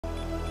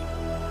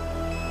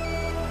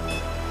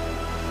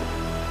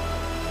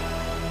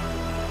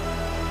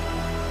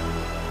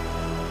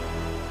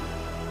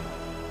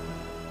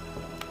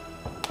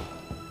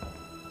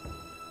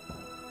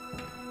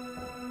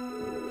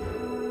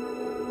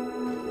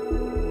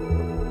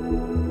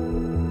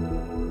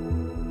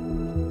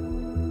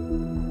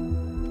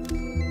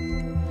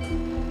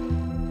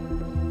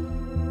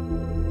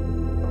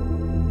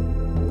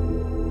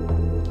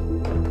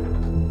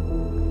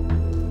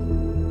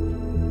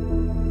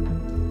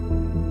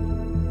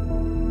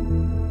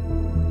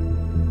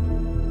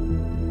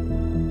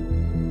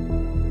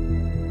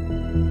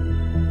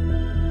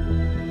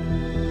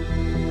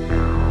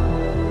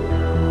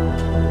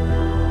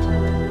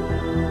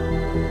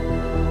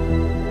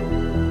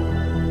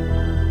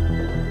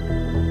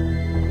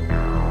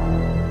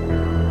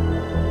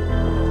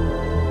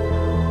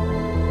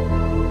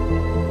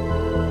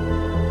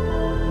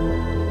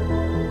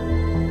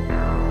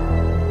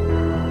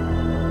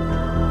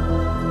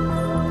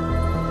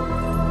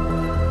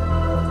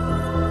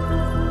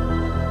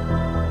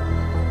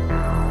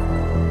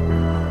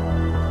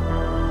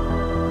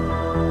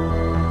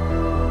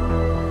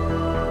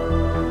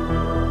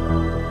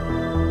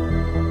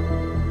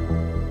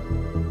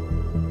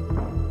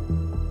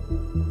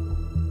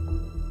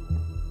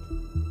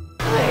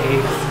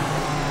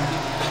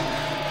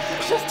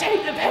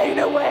pain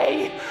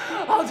away.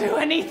 I'll do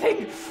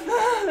anything.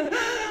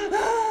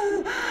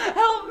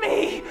 Help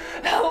me!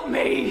 Help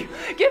me!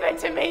 Give it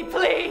to me,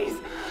 please!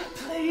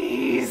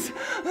 Please!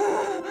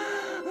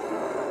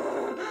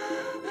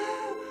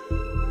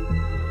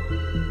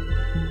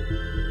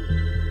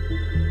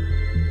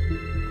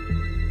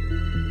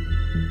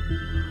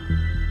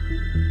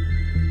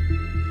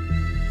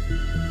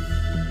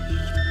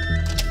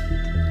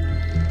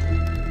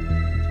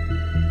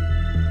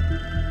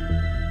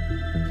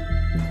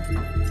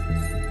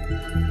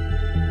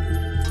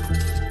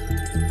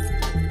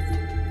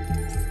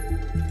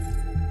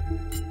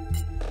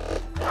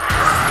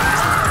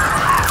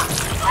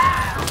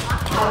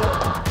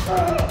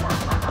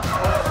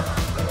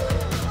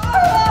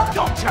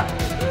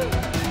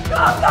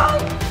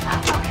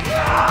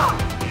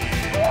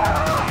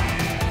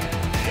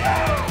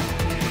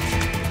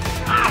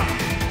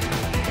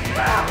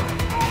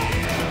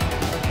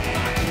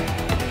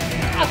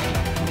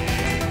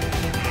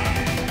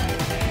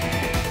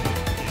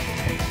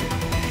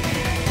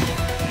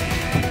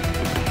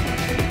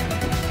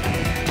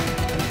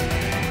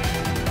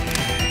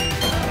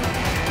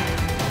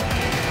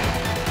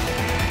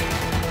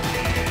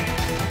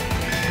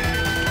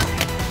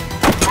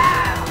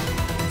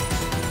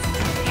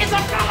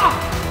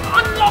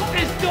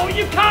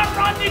 You can't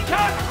run, you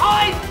can't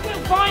hide! We'll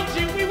find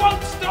you, we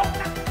won't stop!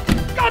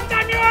 God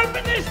damn you,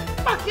 open this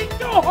fucking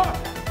door!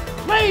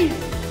 Please!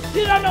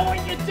 You don't know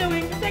what you're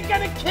doing, they're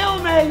gonna kill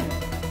me!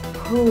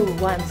 Who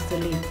wants to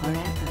live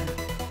forever?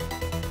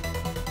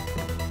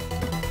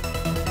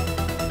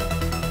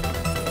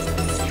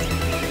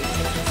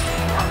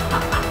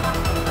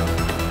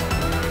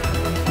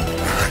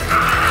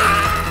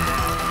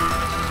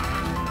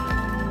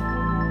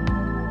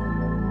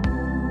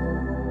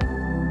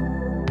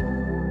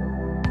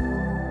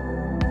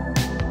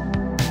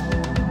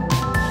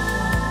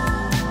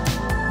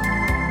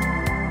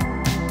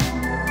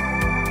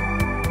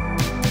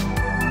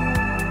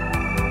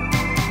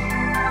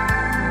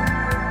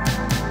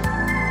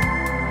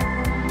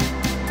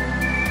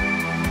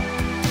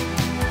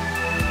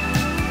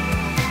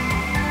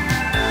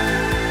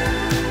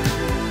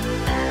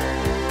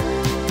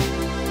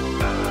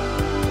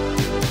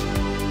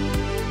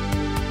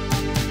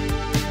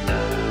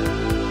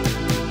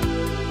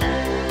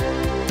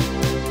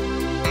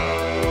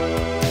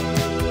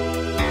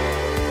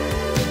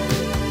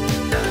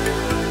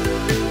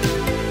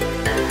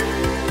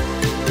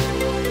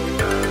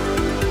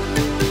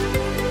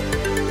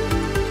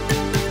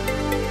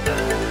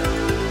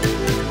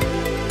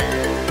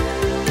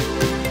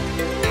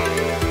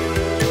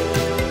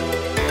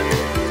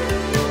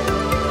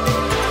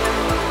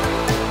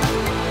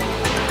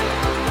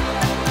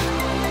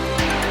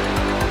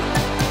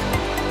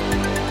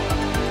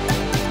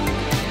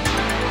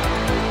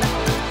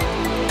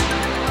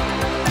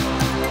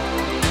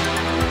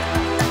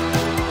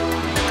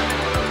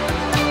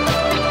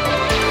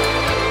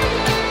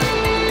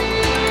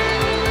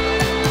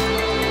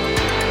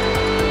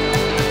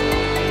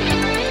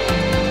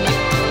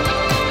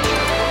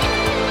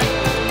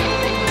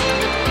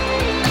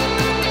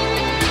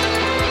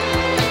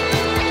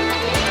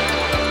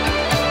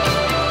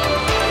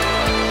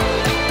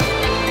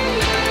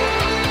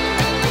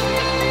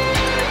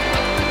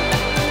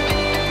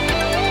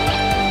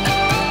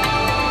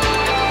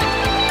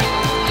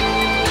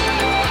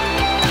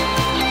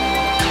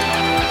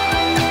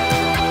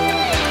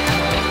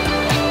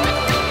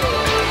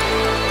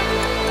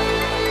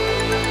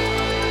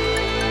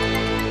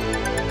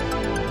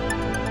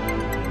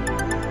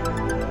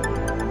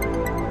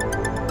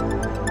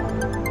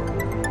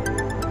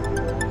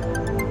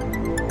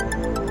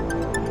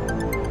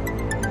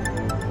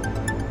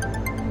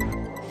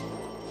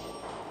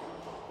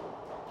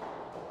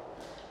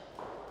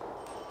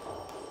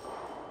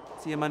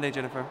 See you Monday,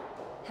 Jennifer.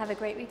 Have a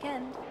great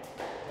weekend.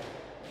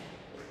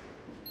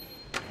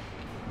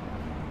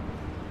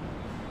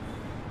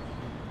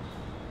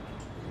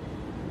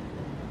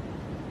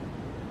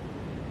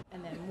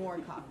 And then more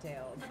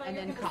cocktails, and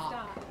then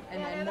cock,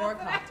 and then more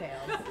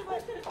cocktails.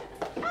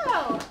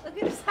 Oh, look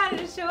who decided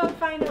to show up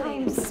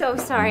finally. I'm so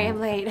sorry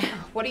I'm late.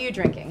 What are you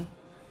drinking?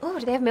 Oh,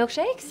 do they have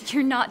milkshakes?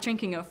 You're not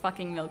drinking a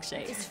fucking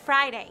milkshake. It's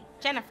Friday.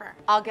 Jennifer.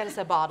 I'll get us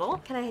a bottle.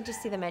 Can I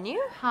just see the menu?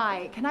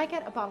 Hi, can I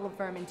get a bottle of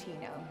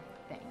Vermentino?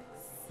 Thanks.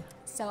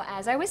 So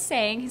as I was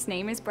saying, his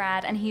name is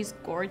Brad and he's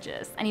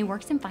gorgeous and he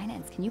works in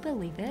finance. Can you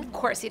believe it? Of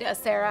course he does,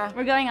 Sarah.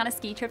 We're going on a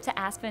ski trip to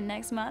Aspen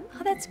next month.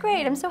 Oh, that's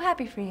great. I'm so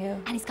happy for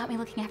you. And he's got me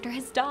looking after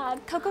his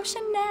dog, Coco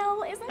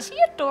Chanel. Isn't she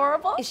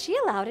adorable? Is she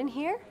allowed in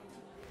here?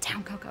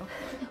 Down, Coco.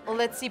 Well,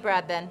 let's see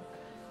Brad then.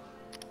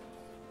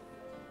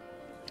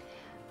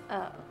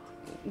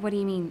 What do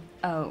you mean,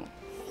 oh?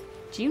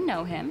 Do you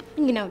know him?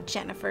 You know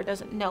Jennifer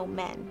doesn't know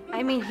men.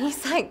 I mean,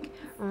 he's like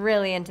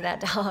really into that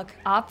dog.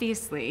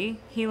 Obviously,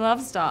 he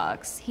loves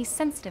dogs. He's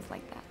sensitive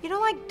like that. You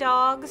don't like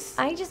dogs?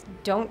 I just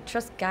don't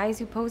trust guys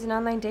who pose in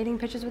online dating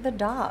pictures with their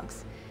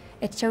dogs.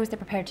 It shows they're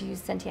prepared to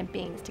use sentient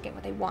beings to get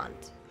what they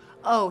want.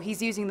 Oh,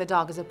 he's using the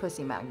dog as a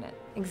pussy magnet.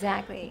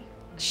 Exactly.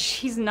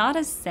 She's not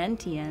as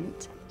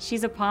sentient.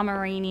 She's a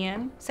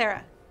Pomeranian.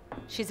 Sarah.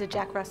 She's a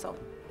Jack Russell.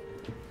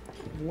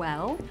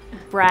 Well,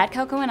 Brad,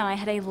 Coco, and I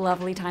had a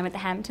lovely time at the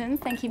Hamptons.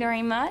 Thank you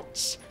very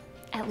much.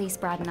 At least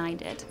Brad and I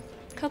did.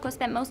 Coco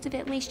spent most of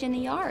it leashed in the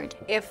yard.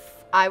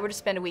 If I were to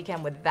spend a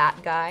weekend with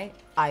that guy,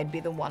 I'd be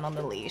the one on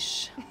the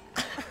leash.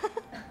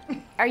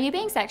 Are you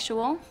being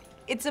sexual?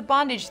 It's a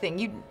bondage thing.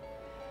 You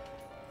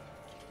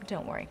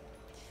don't worry.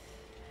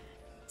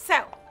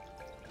 So,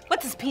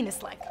 what's his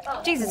penis like?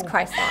 Jesus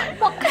Christ, Lauren.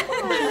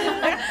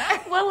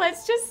 Well,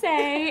 let's just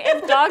say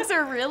if dogs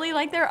are really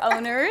like their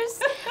owners,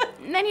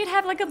 then you'd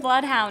have like a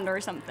bloodhound or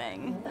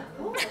something.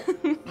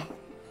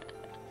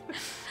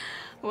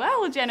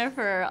 Well,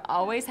 Jennifer,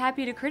 always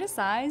happy to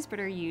criticize, but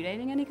are you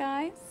dating any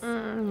guys?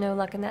 No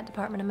luck in that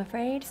department, I'm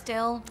afraid.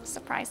 Still,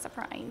 surprise,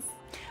 surprise.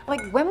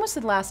 Like, when was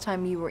the last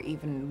time you were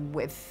even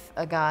with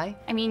a guy?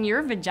 I mean,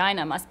 your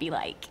vagina must be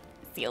like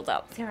sealed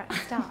up. Sarah,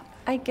 stop.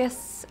 I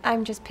guess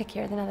I'm just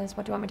pickier than others.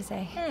 What do you want me to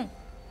say?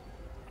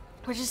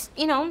 We're just,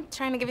 you know,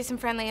 trying to give you some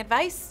friendly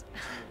advice.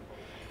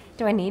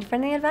 Do I need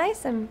friendly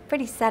advice? I'm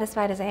pretty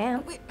satisfied as I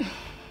am.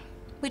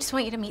 We just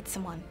want you to meet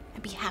someone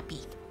and be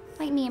happy.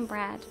 Like me and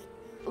Brad.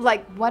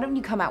 Like, why don't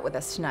you come out with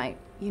us tonight?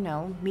 You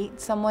know,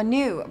 meet someone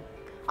new.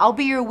 I'll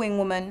be your wing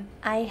woman.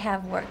 I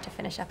have work to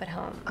finish up at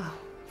home. Oh,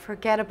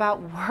 forget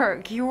about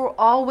work. You were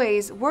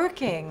always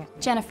working.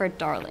 Jennifer,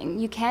 darling,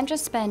 you can't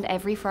just spend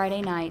every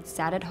Friday night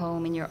sat at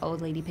home in your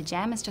old lady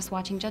pajamas just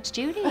watching Judge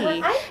Judy.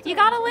 You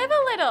gotta live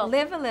a little.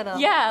 Live a little.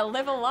 Yeah,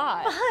 live a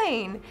lot.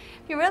 Fine.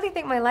 If you really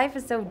think my life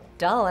is so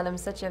dull and I'm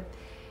such a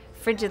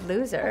frigid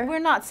loser. We're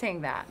not saying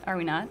that. Are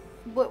we not?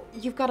 Well,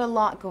 you've got a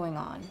lot going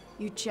on.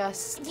 You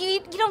just...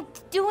 You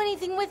don't do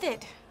anything with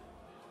it.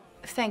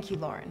 Thank you,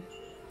 Lauren.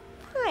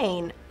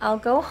 Fine. I'll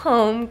go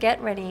home, get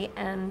ready,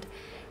 and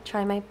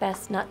try my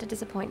best not to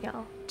disappoint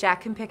y'all. Jack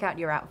can pick out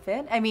your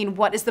outfit. I mean,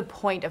 what is the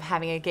point of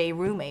having a gay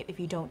roommate if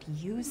you don't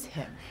use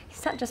him?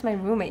 He's not just my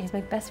roommate, he's my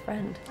best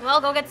friend.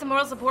 Well, go get some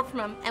moral support from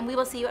him, and we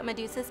will see you at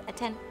Medusa's at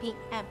 10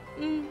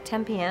 p.m.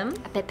 10 p.m.?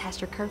 A bit past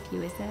your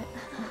curfew, is it?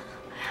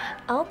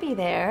 I'll be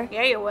there.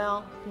 Yeah, you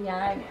will. Yeah,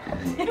 I know.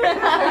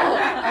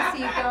 I'll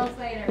see you girls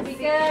later. Be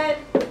good.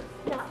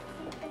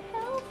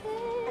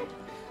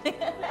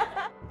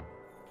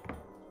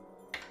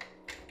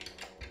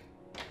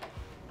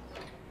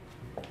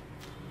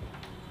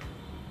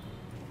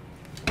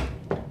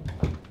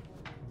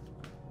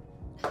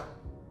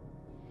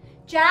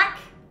 Jack?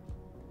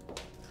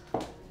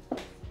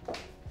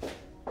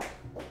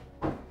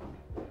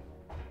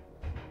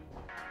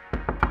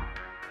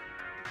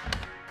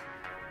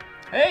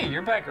 Hey,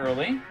 you're back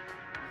early.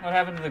 What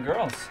happened to the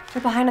girls? We're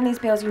behind on these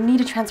bills. You need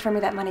to transfer me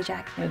that money,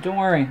 Jack. Yeah, don't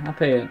worry, I'll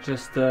pay it.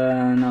 Just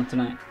not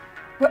tonight.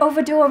 We're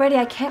overdue already.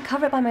 I can't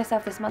cover it by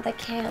myself this month. I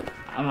can't.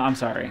 I'm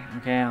sorry.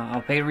 Okay,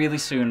 I'll pay it really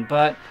soon.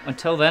 But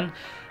until then,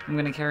 I'm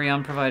gonna carry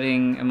on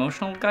providing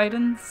emotional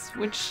guidance,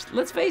 which,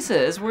 let's face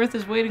it, is worth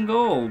its weight in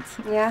gold.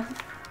 Yeah?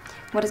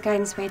 What does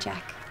guidance weigh,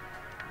 Jack?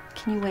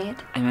 Can you weigh it?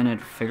 I meant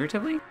it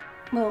figuratively.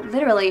 Well,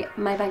 literally,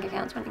 my bank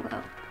account's running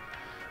low.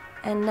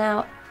 And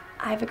now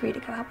I've agreed to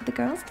go out with the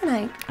girls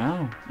tonight.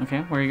 Oh,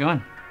 okay. Where are you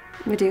going?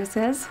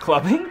 Medusa's.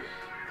 Clubbing?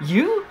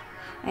 You?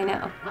 I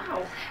know.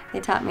 Wow.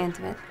 They taught me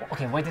into it.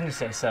 Okay, why didn't you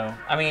say so?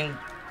 I mean,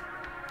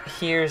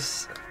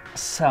 here's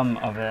some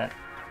of it.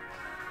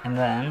 And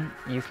then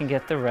you can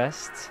get the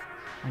rest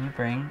when you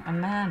bring a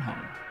man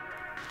home.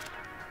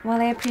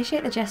 While I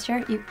appreciate the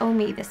gesture, you owe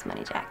me this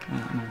money, Jack.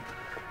 No.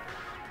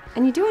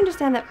 And you do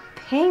understand that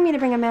paying me to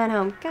bring a man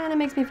home kinda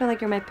makes me feel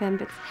like you're my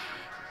pimp.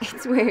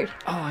 It's weird.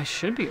 Oh, I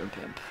should be your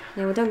pimp.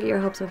 Yeah, well, don't get your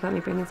hopes up about me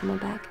bringing someone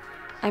back.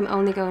 I'm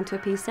only going to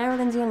appease Sarah,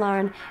 Lindsay, and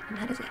Lauren, and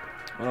that is it.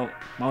 Well,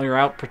 while you're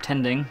out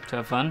pretending to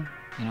have fun,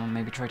 you know,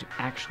 maybe try to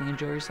actually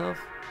enjoy yourself.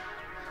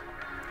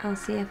 I'll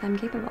see if I'm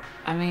capable.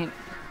 I mean,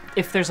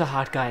 if there's a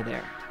hot guy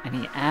there and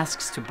he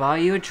asks to buy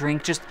you a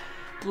drink, just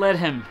let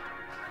him.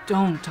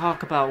 Don't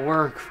talk about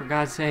work, for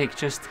God's sake.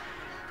 Just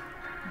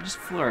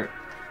flirt.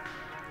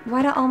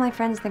 Why do all my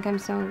friends think I'm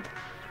so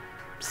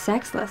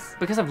sexless?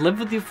 Because I've lived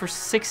with you for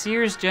 6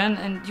 years, Jen,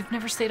 and you've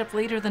never stayed up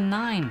later than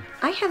 9.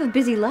 I have a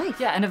busy life.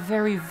 Yeah, and a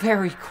very,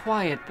 very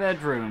quiet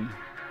bedroom.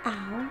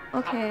 Ow,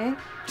 okay.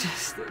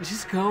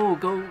 Just go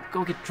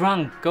get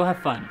drunk. Go have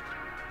fun.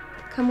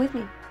 Come with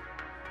me.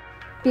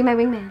 Be my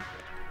wingman.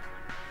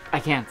 I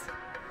can't.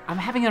 I'm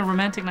having a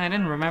romantic night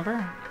in,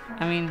 remember?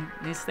 I mean,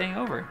 he's staying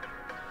over.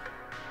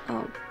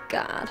 Oh,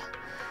 God.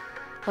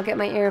 I'll get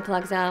my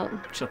earplugs out.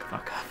 Shut the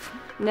fuck up.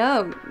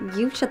 No,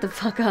 you shut the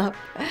fuck up.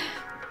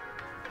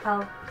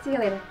 I'll see you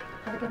later.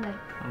 Have a good night.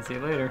 I'll see you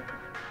later.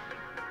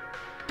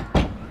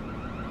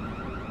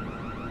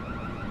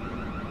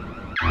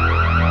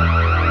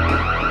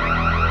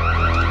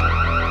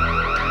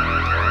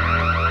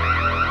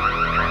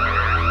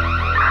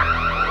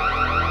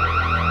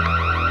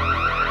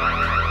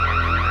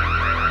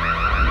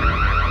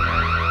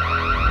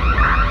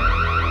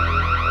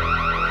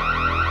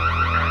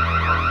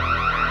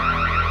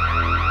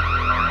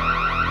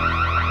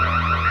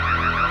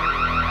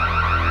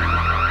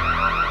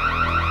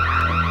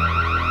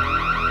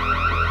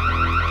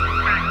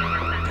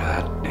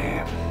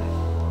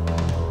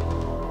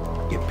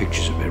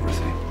 pictures of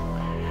everything.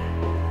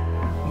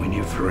 We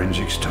need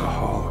forensics to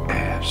haul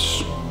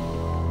ass.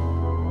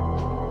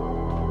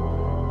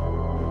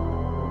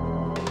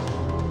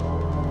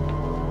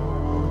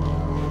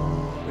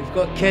 We've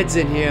got kids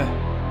in here.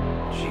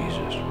 Jesus.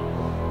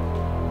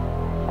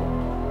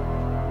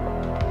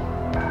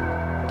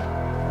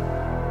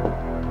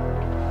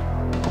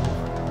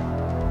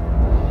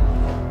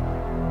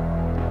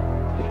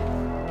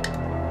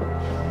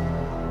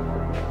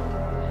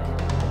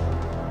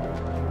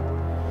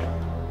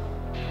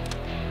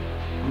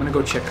 I'm gonna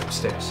go check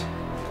upstairs.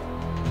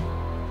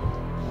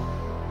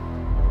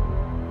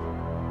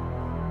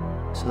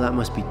 So that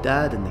must be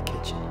Dad in the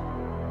kitchen.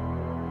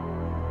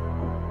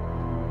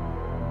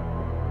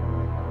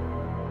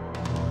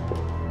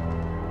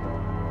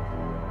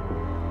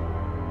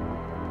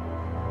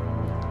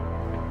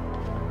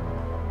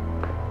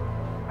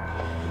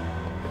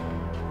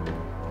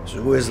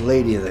 So where's the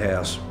lady of the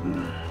house?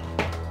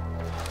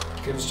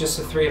 It was just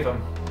the three of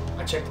them.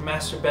 I checked the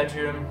master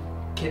bedroom,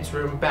 kids'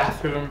 room,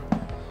 bathroom.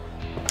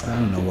 I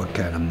don't know what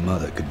kind of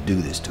mother could do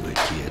this to her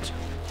kids.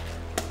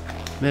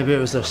 Maybe it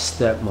was their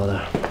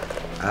stepmother.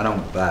 I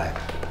don't buy it.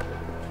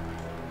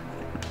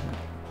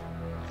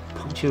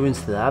 Puncture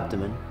wounds to the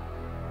abdomen.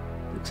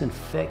 Looks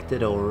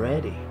infected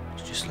already.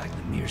 It's just like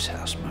the Mears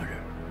house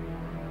murder.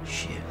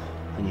 Shit.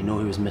 And you know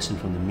who was missing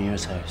from the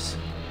Mears house?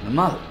 The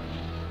mother.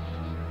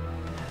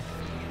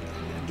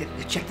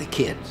 Check the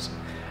kids.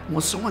 Will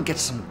someone get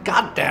some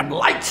goddamn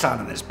lights on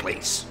in this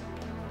place?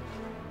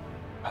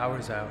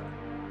 Power's out.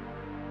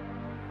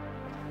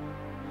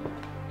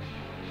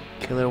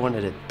 Killer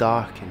wanted it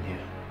dark in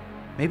here.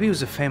 Maybe it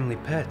was a family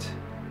pet.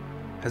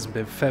 Hasn't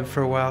been fed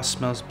for a while,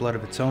 smells blood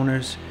of its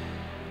owners.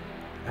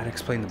 That'd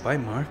explain the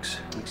bite marks.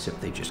 Except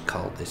they just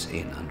called this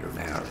in under an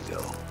hour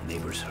ago.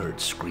 Neighbors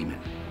heard screaming.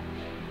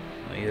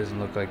 Well, he doesn't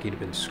look like he'd have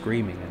been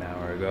screaming an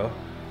hour ago.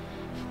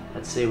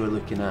 I'd say we're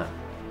looking at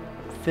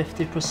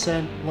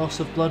 50% loss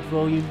of blood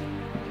volume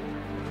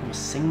from a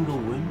single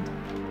wound.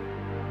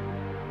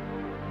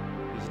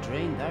 He's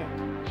drained out.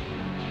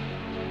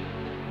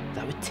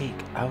 That would take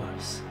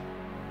hours.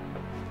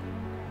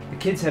 The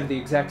kids have the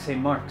exact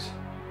same marks.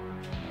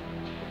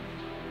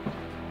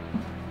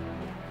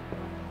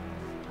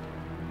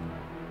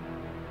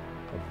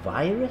 A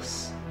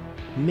virus?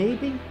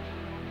 Maybe?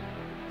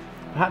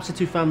 Perhaps the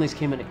two families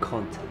came into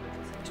contact.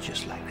 It's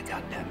just like the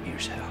goddamn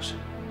Mears house.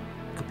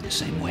 Could be the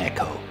same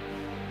wacko.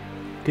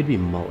 Could be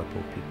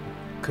multiple people.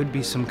 Could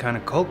be some kind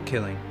of cult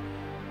killing.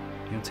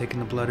 You know, taking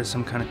the blood as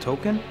some kind of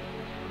token?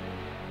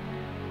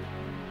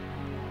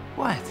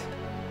 What?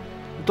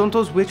 Don't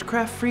those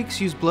witchcraft freaks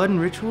use blood in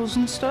rituals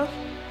and stuff?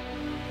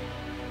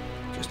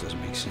 Just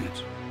doesn't make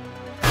sense.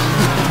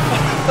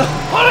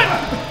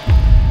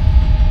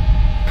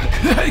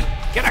 Hey,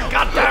 get a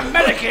goddamn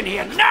medic in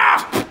here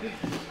now!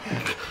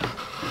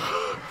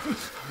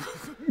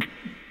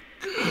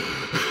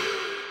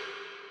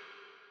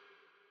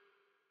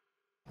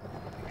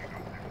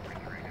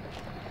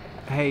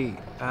 Hey,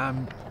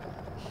 I'm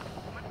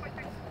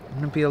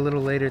gonna be a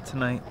little later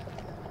tonight.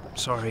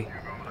 Sorry.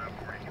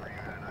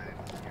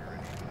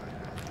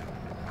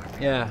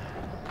 Yeah,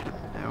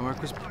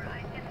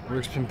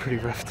 work's been pretty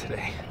rough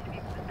today.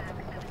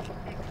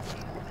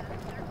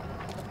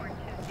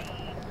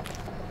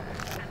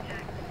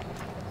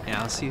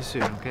 Yeah, I'll see you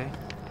soon, okay?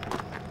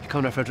 You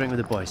coming out for a drink with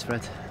the boys,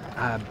 Fred?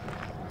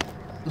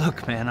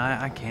 Look, man,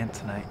 I can't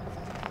tonight.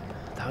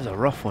 That was a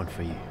rough one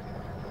for you.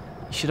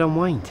 You should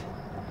unwind.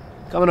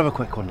 Come and have a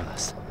quick one with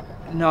us.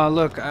 No,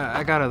 look,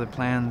 I got other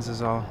plans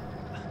is all.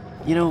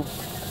 You know,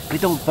 they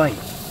don't bite.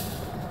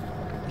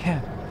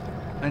 Yeah,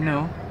 I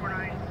know.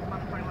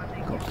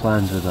 Got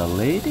plans with a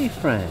lady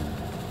friend.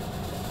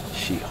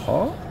 She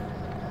hot?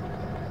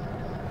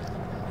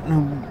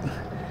 No,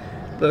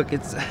 look,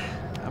 it's...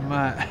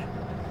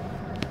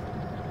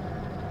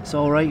 It's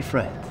all right,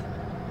 Fred.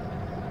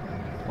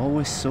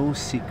 Always so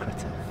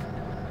secretive.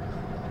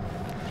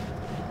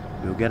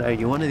 We'll get out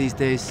you one of these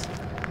days.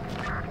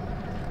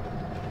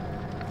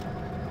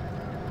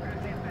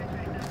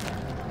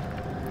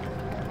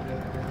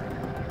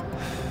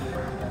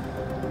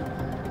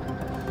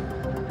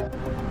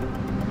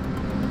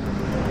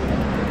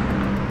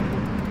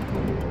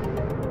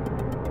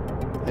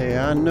 Hey,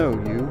 I know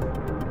you.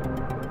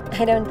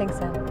 I don't think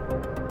so.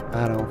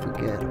 I don't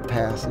forget a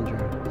passenger.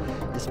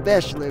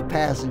 Especially a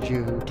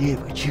passenger who did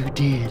what you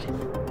did.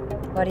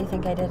 What do you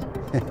think I did?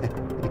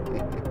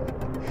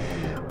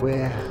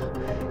 Well,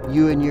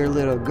 you and your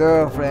little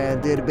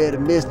girlfriend did a bit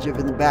of mischief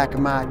in the back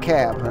of my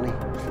cab, honey.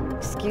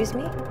 Excuse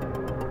me?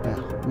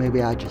 Well,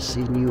 maybe I just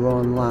seen you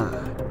online.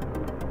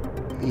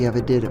 You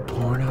ever did a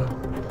porno?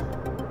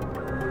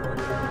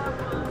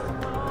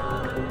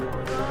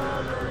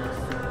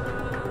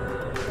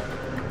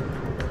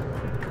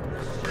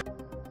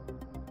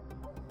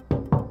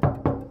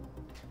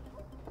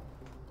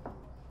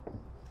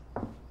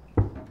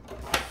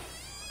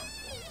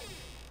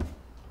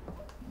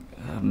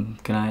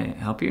 Can I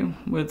help you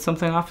with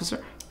something,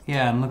 officer?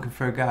 Yeah, I'm looking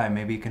for a guy.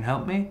 Maybe you can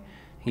help me?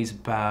 He's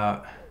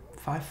about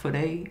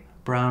 5'8",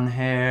 brown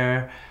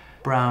hair,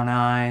 brown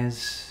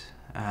eyes,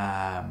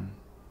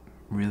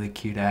 Really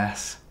cute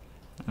ass.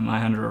 Am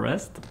I under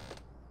arrest?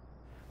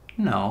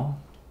 No.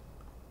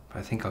 But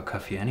I think I'll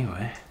cuff you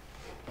anyway.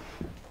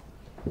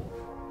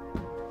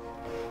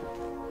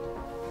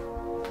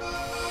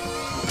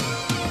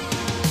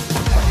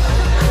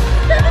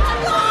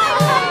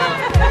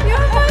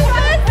 You're my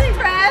best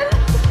friend!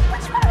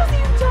 Which one was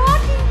you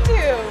talking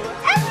to?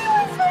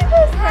 Everyone's my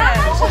best friend!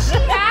 How much does she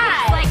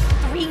have? Like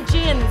 3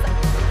 gins.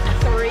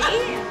 3?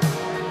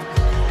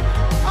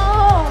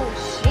 Oh,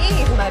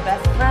 she's my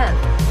best friend.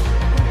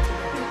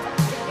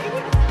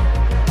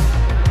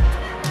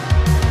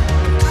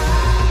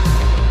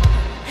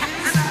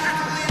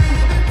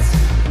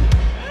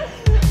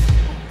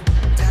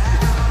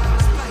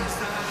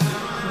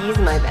 He's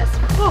my best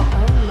friend. Oh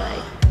my.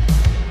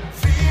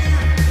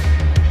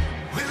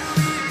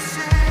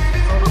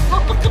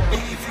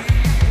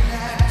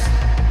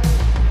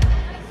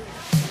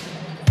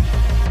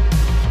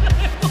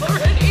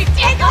 Already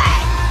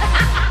tickling!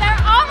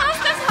 They're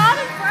almost as hot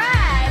as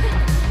Brad.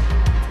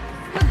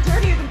 But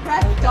dirtier than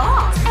Brad's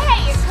dog.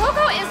 Hey,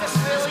 Coco is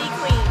really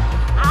clean.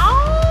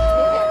 Ow!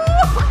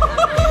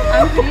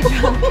 I'm pretty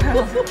drunk,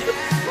 girl.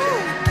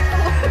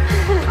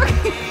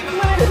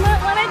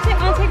 Wanna take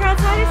her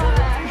outside or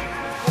something?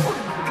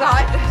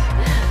 God.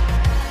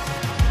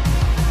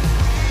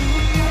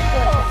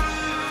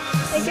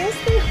 I guess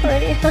they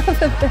already have a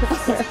best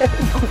friend.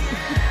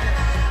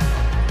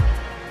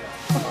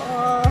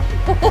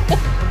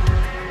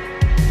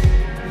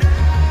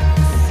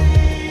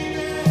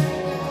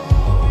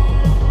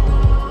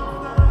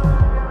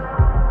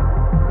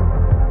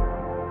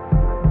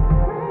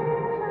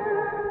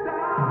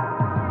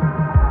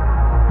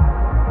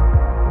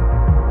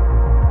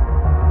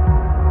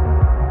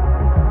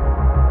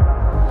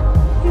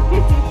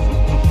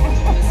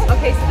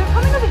 Okay, so they're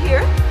coming over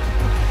here.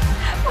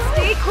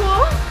 Stay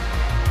cool.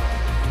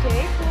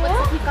 Stay cool. Looks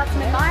like you've got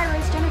some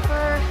admirers,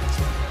 Jennifer.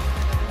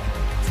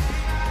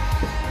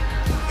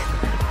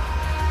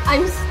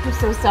 I'm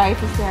so sorry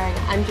for staring.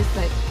 I'm just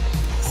like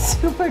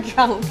super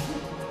drunk.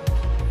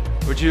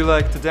 Would you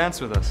like to dance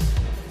with us?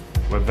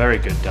 We're very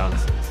good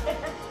dancers.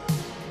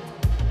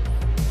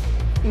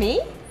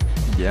 Me?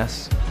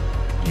 Yes,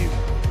 you.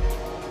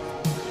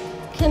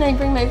 Can I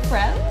bring my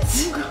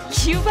friends?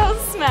 You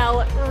both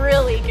smell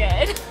really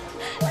good.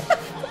 What the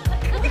fuck?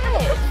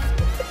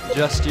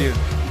 Just you.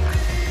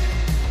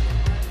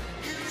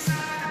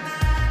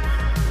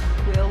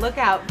 We'll look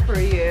out for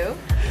you.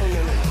 Oh,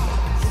 no.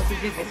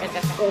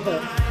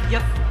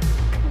 Yep.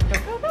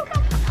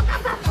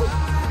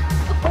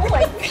 Oh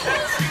my god.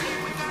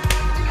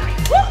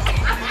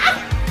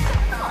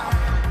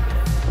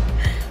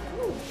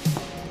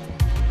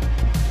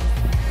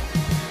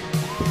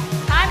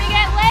 Time to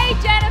get laid,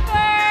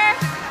 Jennifer!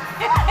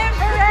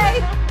 Hooray!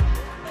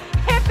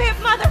 Hip hip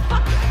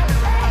motherfucker!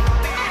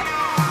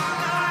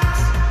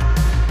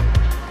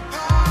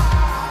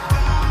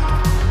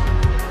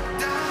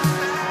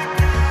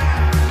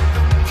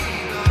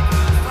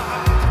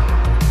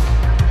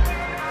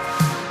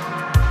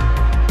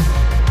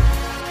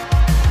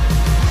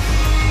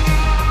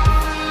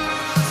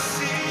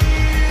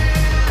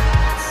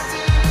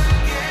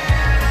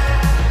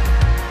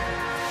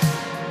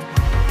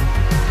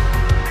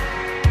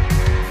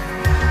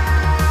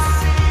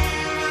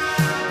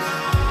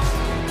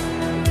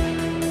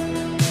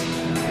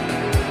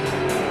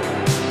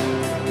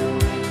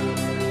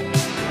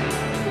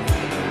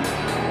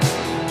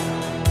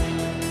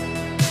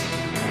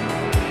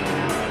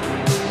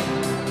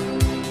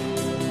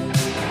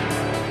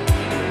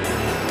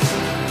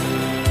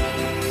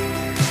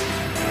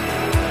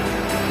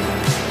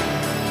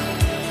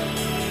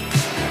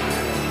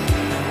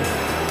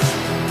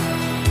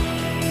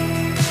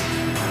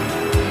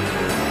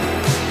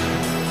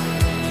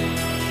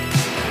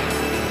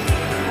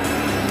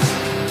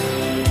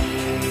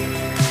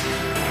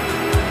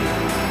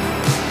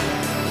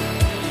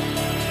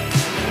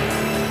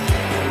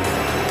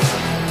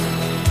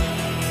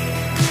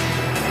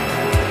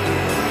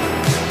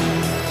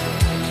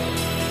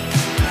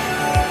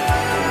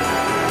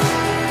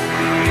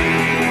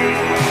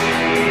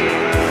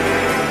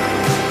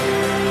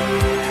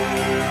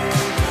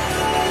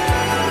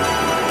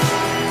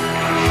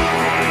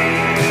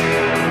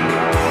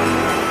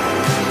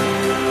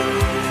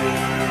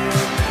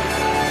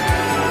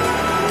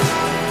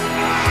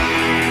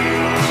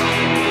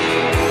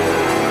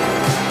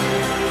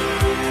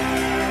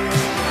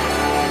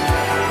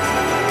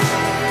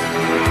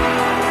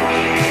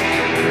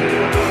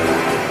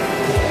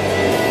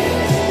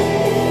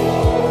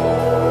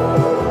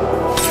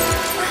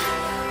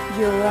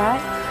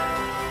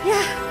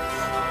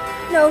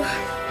 No.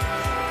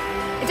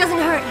 It doesn't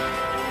hurt.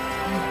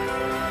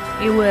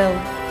 It will.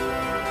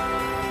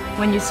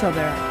 When you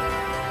sober up.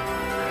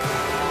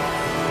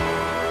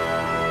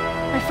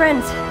 My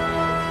friends.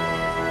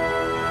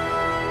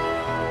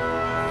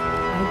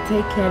 I'll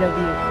take care of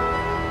you.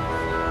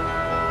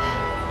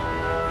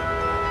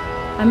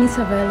 I'm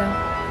Isabella.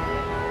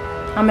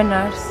 I'm a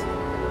nurse.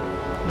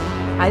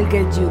 I'll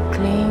get you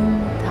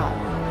cleaned up.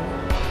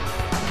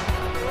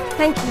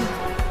 Thank you.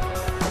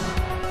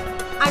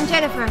 I'm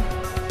Jennifer.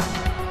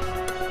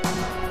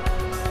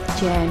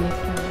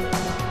 Jennifer.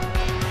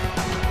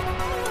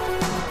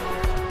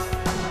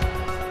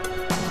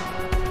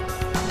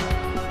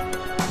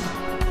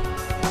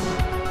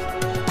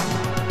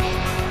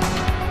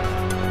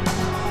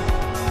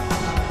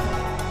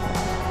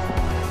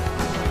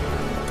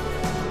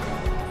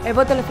 A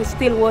bottle of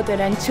still water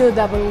and 2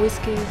 double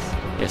whiskeys.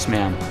 Yes,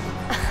 ma'am.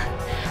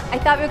 I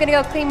thought we were gonna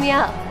go clean me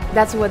up.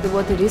 That's what the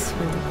water is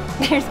for.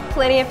 There's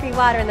plenty of free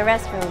water in the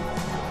restroom.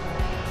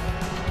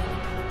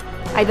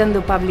 I don't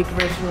do public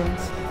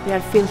restrooms. They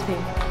are filthy.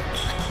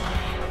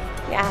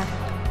 Yeah,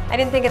 I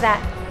didn't think of that.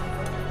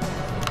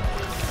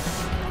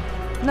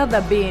 Not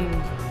that being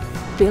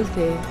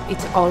filthy,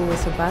 it's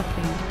always a bad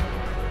thing.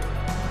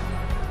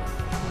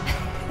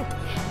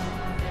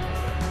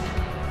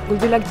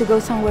 Would you like to go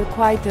somewhere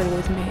quieter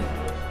with me?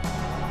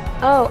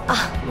 Oh,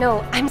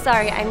 no, I'm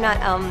sorry. I'm not,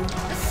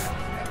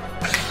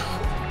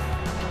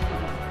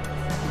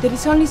 There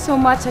is only so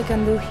much I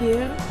can do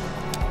here.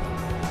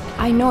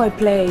 I know a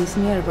place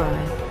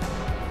nearby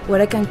where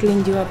I can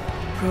clean you up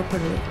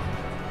properly.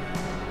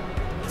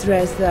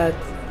 Dress that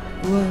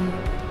wound.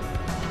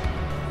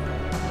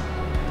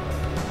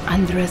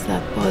 Undress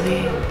that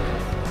body.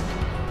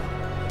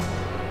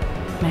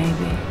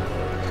 Maybe.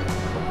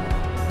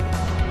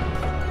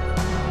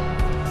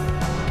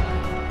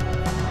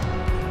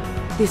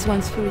 This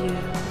one's for you.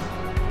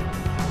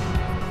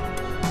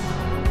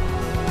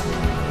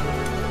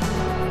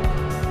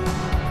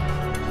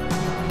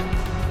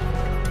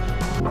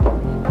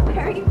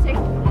 Where are you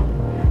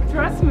taking?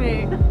 Trust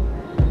me.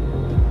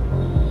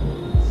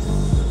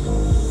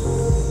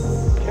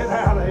 Get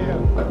out of here.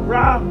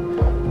 Run!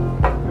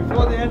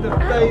 Before the end of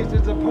days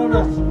is upon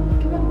us.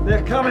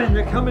 They're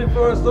coming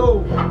for us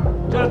all.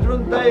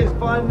 Judgment Day is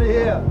finally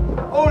here.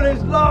 All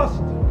is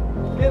lost.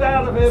 Get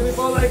out of here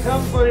before they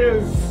come for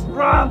you.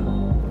 Run!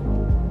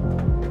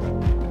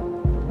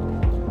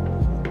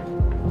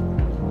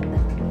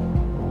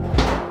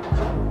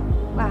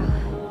 Wow.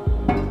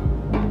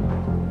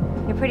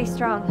 You're pretty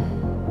strong.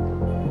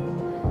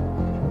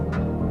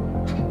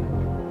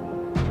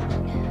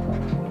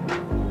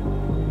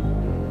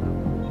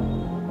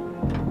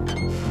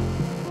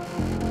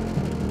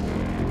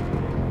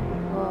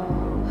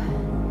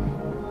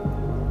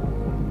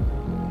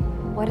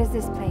 What is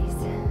this place?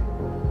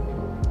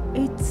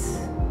 It's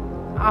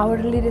our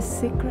little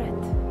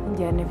secret,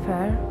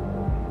 Jennifer.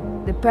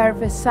 The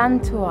perfect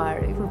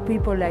sanctuary for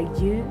people like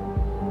you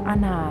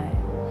and I.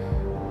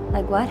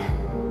 Like what?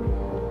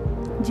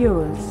 You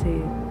will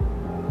see.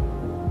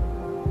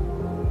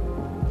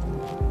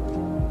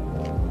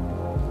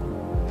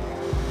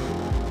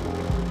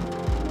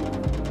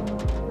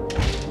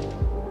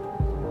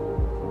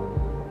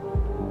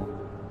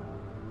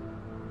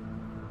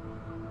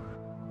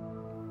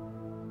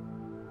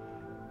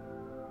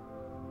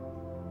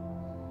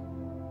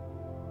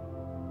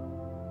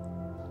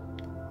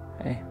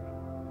 Hey.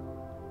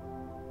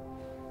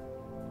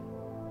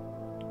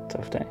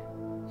 Tough day.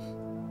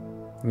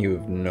 You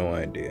have no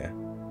idea.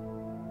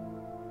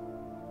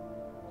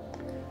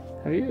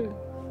 Have you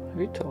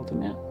told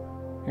them yet?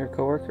 Your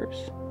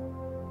coworkers?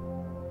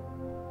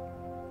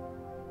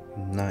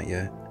 Not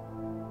yet.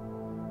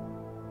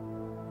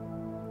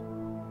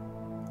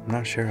 I'm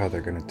not sure how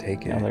they're gonna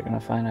take Yeah, it. they're gonna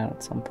find out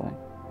at some point.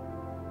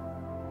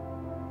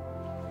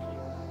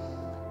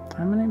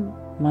 How many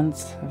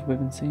months have we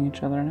been seeing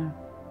each other now?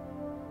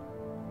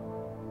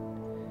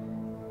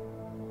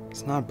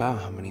 It's not about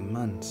how many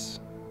months.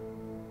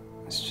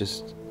 It's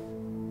just...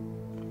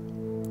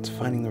 it's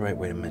finding the right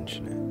way to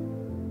mention it.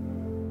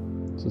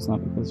 So it's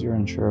not because you're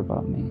unsure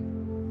about me.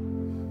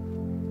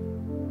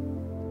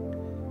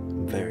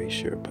 I'm very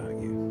sure about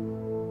you.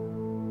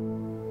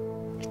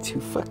 You're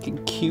too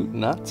fucking cute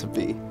not to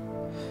be.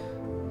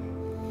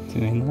 Do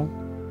you mean that?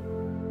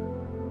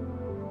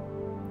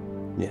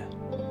 Yeah.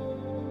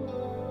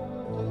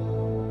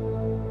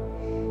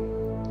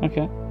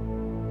 Okay.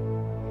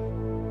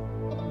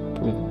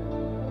 Prove it.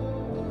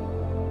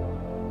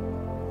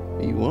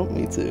 You want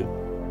me to?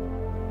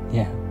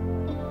 Yeah.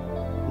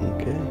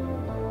 Okay.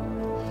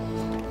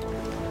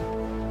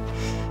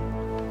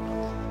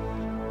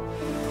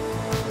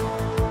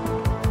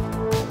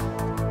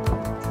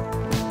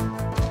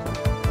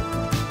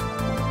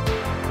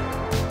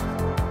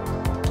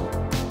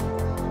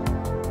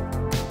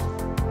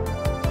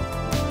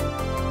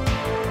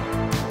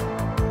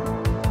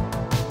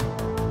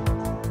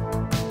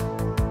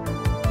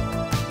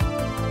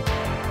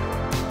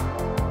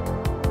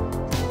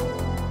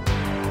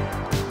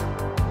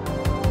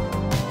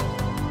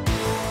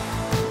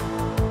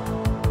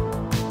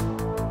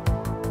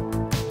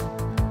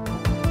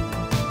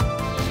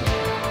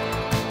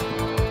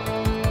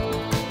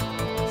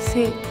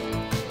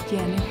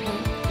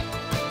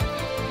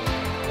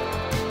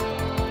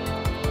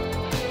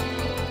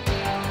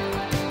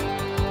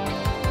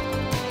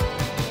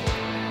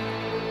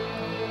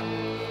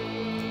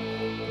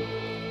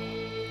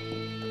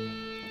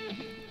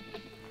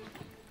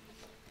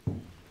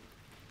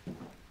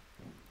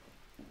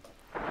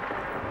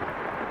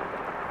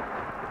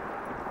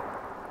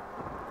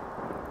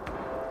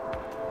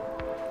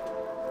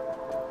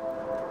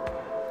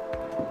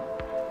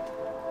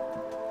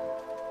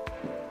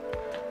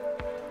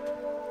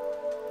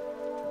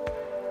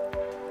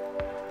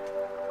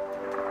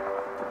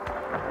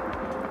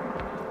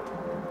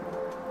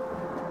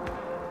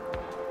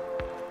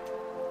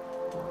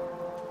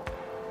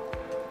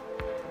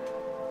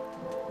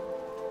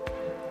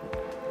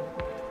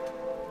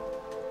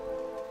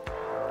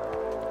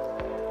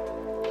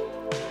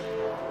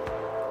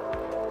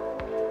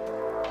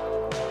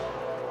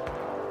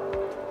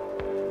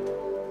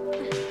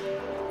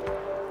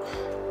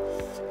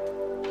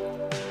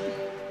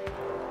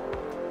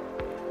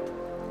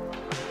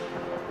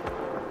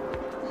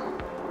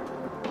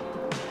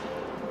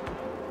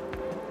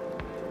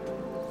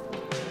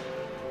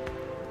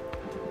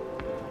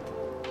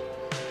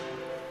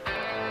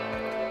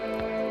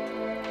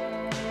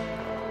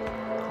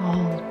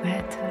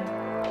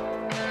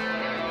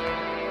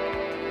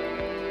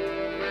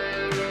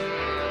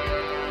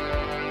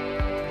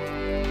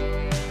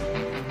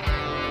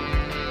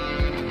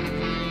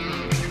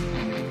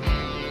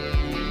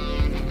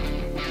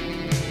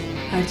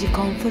 Are you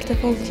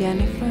comfortable,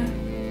 Jennifer?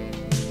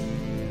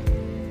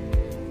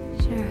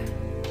 Sure.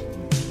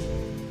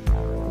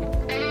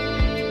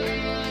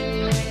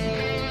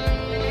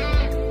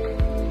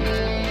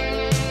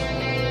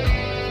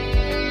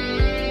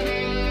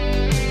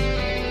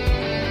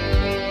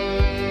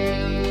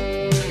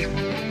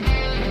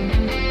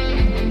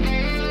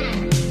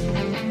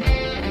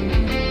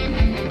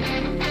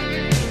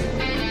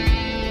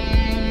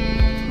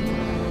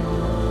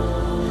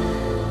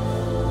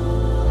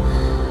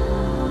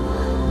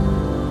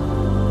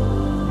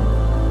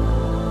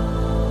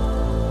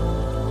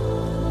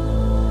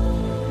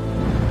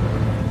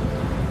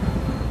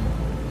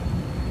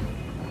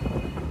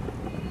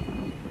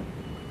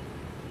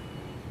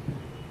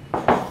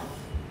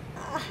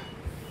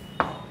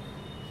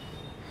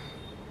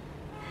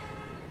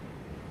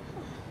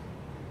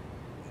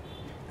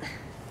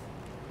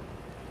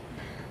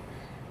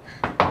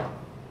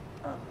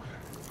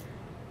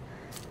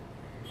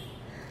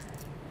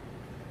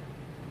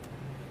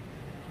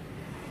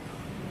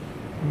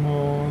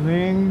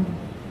 Morning.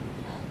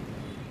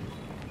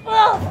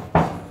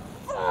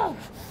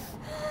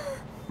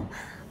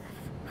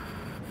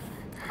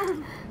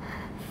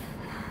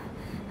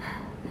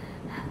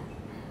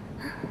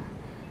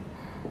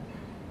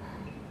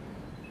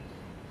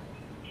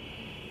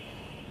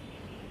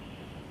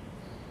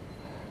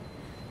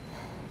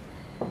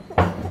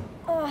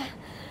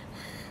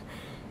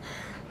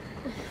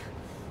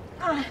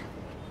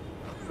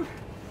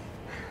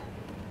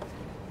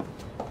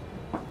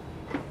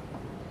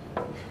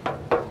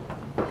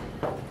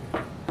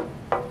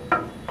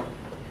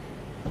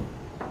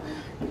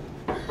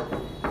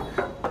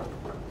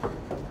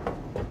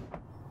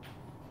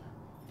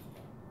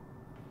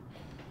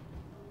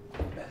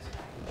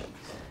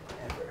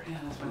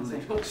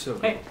 So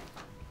Hey,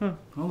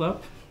 hold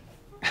up.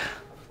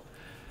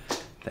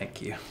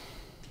 Thank you.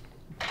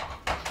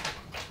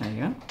 There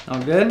you go.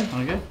 All good?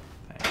 All good?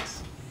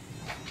 Thanks.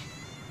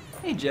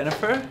 Hey,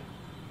 Jennifer.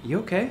 You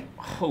okay?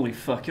 Holy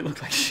fuck, you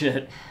look like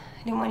shit.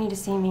 I didn't want you to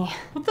see me.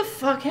 What the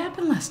fuck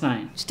happened last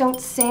night? Just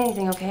don't say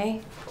anything,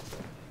 okay?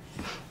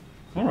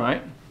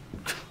 Alright.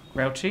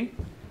 Grouchy?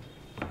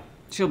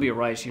 She'll be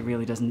alright, she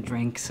really doesn't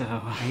drink, so...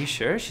 Are you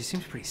sure? She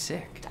seems pretty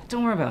sick.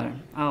 Don't worry about her.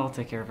 I'll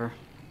take care of her.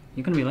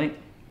 You gonna be late?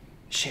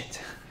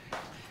 Shit.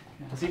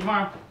 I'll see you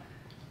tomorrow.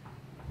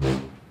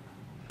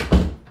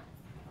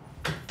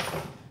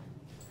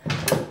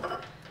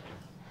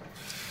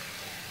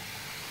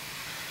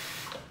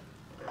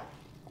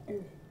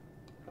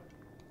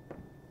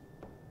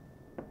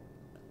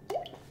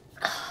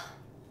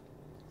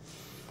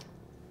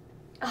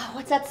 Oh,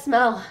 what's that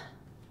smell?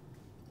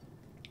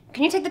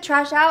 Can you take the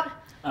trash out?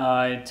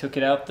 I took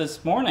it out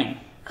this morning.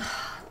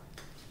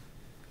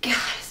 God,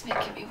 it's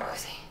making me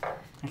woozy.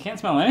 I can't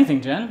smell anything,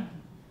 Jen.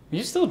 Are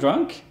you still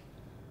drunk?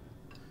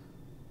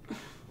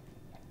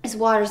 This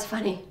water's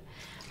funny.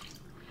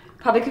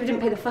 Probably because we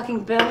didn't pay the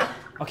fucking bill.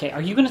 Okay,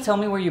 are you gonna tell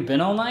me where you've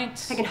been all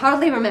night? I can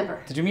hardly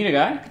remember. Did you meet a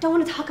guy? I don't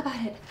want to talk about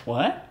it.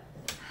 What?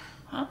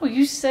 Oh,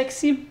 you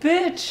sexy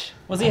bitch.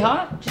 Was he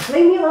hot? Just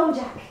leave me alone,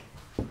 Jack.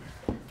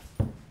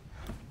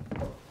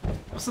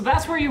 So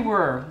that's where you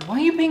were. Why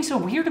are you being so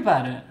weird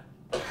about it?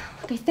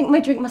 I think my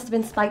drink must have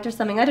been spiked or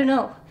something. I don't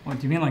know. What,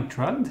 do you mean like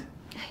drugged?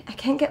 I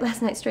can't get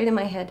last night straight in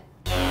my head.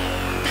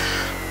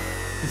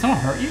 Did someone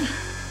hurt you?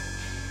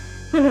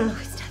 No,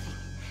 it's nothing.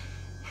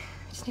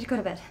 I just need to go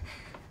to bed.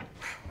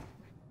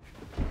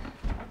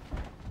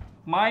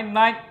 My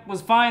night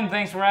was fine,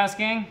 thanks for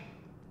asking.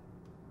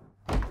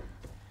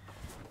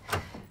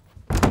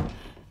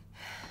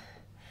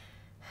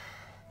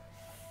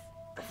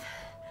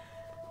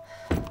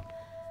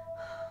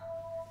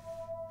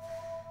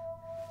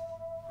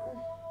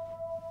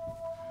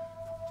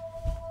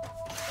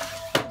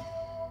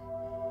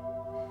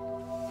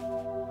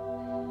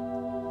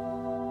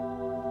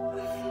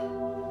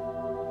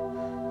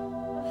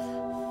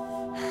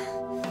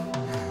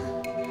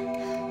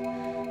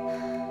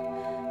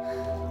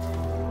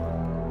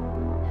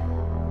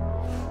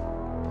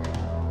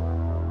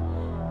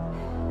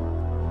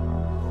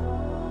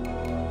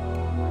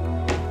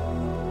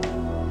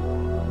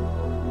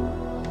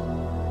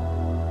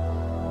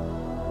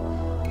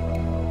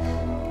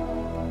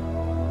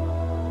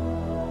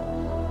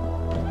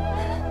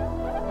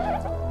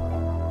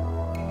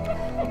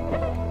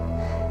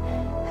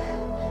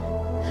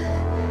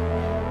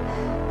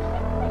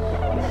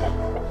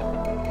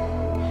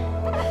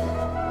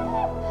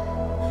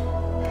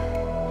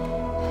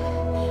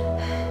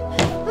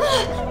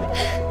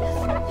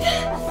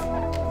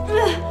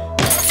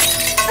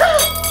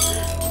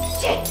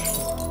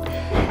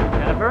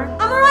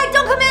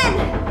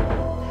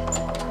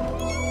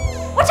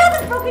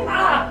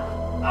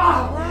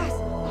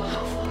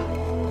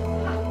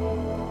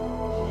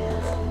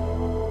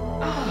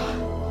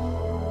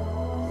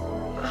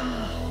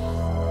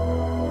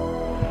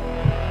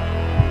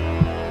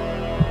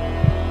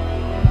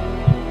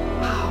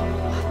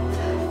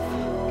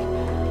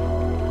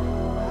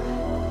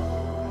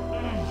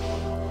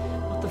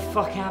 What the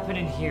fuck happened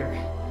in here?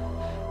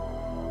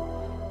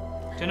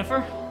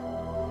 Jennifer?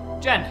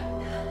 Jen!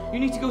 You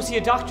need to go see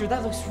a doctor.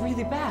 That looks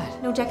really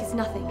bad. No, Jack, it's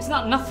nothing. It's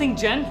not nothing,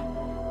 Jen.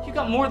 You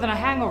got more than a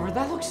hangover.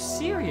 That looks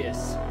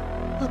serious.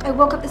 Look, I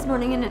woke up this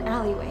morning in an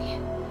alleyway.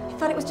 I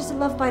thought it was just a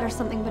love bite or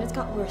something, but it's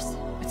got worse.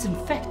 It's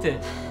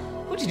infected.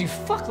 Who did you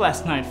fuck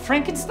last night?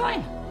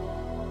 Frankenstein?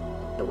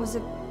 It was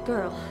a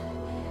girl.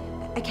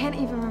 I can't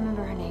even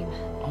remember her name.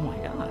 Oh my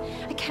god.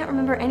 I can't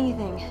remember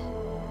anything.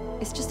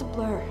 It's just a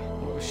blur.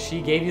 Well,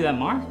 she gave you that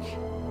mark?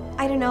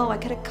 I don't know. I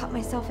could have cut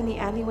myself in the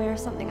alleyway or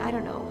something. I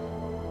don't know.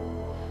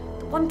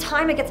 The one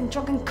time I get some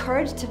drunken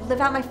courage to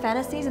live out my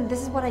fantasies, and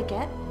this is what I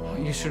get? Well,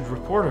 you should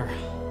report her.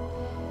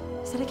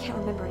 I said I can't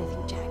remember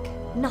anything,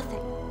 Jack. Nothing.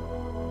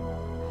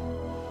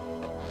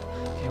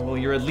 Okay, well,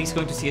 you're at least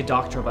going to see a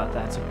doctor about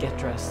that, so get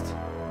dressed.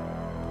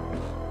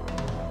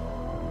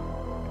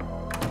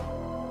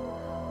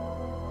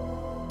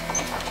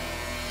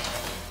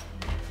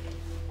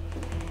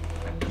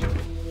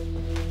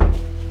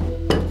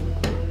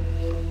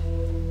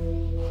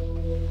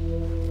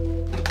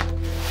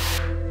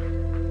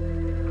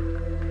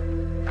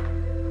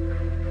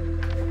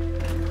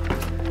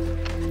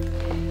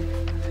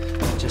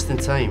 Just in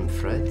time,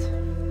 Fred.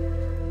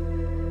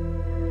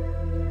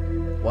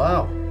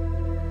 Wow.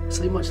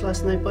 Sleep much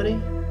last night, buddy?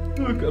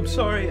 Look, I'm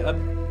sorry. I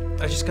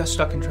just got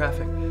stuck in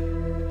traffic.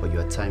 But you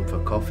had time for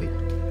coffee.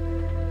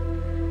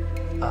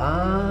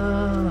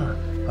 Ah,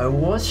 how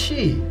was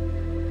she?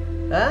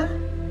 Huh?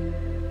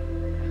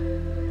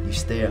 You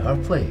stay at her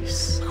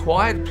place?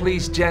 Quiet,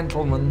 please,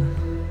 gentlemen.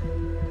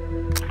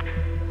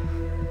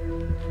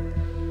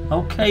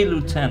 Okay,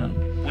 Lieutenant.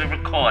 We're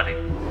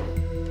recording.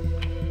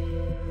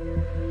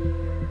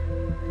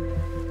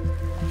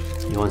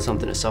 You want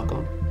something to suck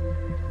on?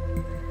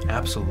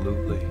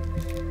 Absolutely.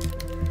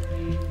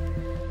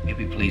 You'll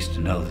be pleased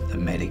to know that the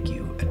medic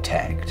you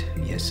attacked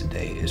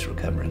yesterday is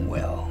recovering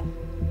well,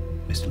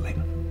 Mr.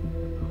 Lehman.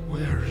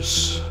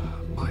 Where's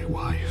my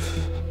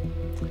wife?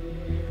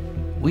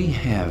 We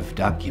have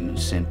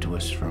documents sent to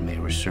us from a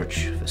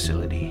research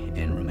facility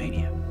in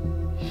Romania.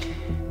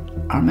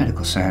 Our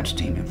medical science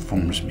team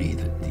informs me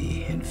that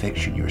the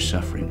infection you're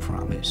suffering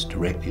from is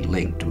directly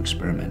linked to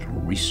experimental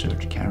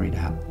research carried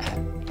out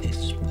at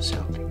this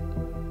facility.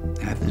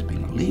 Now, if there's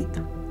been a leak,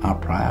 our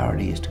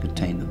priority is to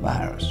contain the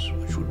virus,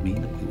 which would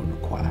mean that we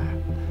would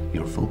require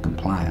your full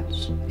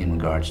compliance in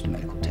regards to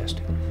medical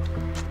testing.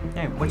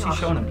 Hey, what's he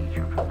showing him? Need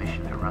your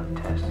permission to run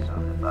tests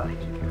on the bodies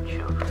of your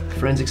children.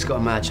 Forensics got a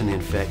match on the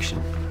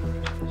infection.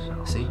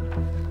 See?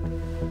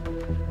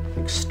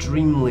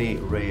 Extremely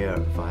rare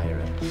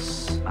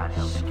virus. Might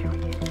help secure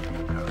you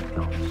from current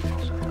illness,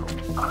 also help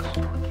us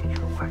locate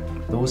your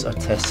work. Those are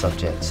test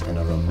subjects in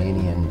a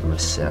Romanian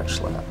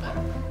research lab.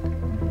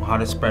 How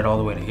did it spread all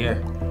the way to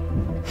here?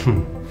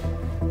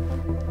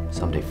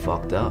 Somebody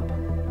fucked up.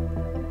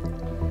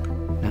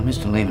 Now,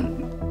 Mr.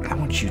 Lehman, I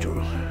want you to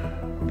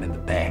remember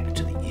back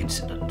to the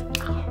incident.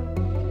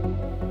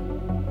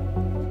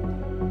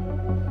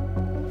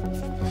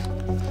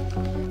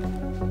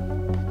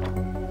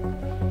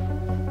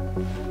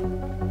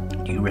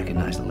 Do you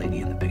recognize the lady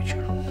in the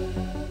picture?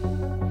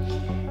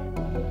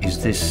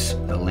 Is this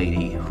the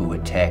lady who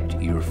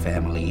attacked your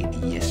family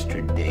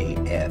yesterday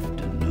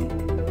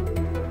afternoon?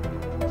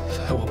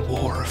 There were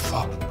more of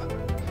them.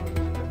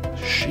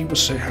 She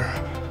was their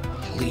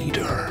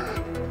leader.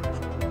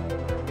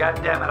 God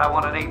damn it, I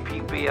want an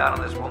APB out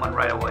on this woman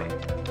right away.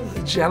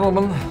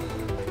 Gentlemen.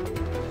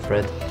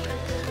 Fred?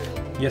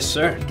 Yes,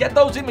 sir. Get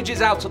those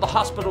images out to the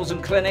hospitals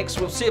and clinics.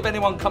 We'll see if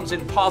anyone comes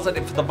in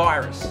positive for the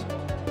virus.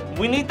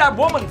 We need that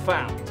woman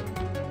found.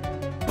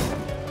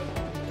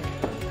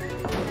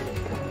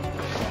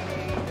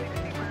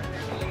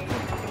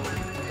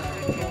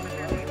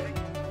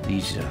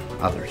 These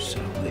others,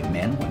 were they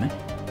men, women?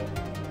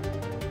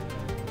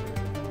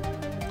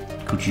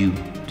 Could you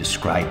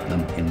describe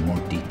them in more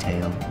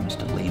detail,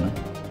 Mr. Lehman?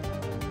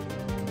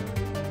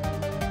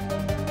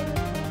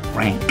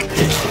 Frank.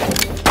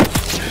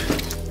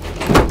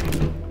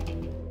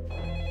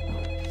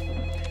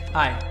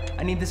 Hi,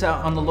 I need this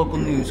out on the local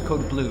news,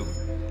 code blue.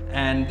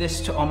 And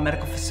this to all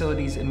medical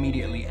facilities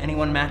immediately.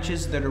 Anyone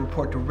matches, they're to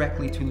report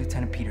directly to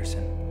Lieutenant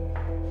Peterson.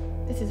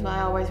 This is why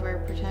I always wear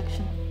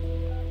protection.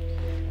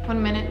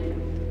 1 minute.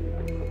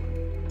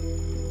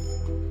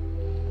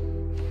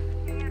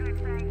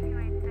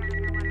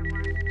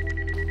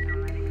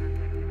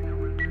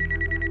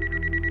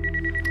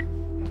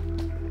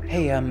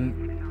 Hey,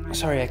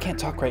 sorry, I can't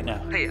talk right now.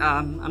 Hey,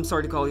 I'm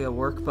sorry to call you at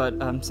work, but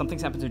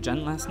something's happened to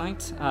Jen last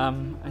night.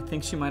 I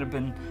think she might have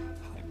been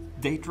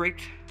date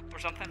raped or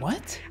something.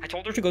 What? I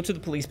told her to go to the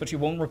police, but she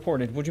won't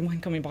report it. Would you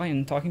mind coming by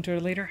and talking to her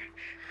later?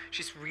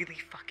 She's really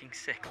fucking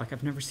sick. Like,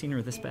 I've never seen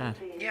her this bad.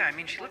 Yeah, I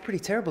mean, she looked pretty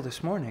terrible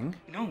this morning.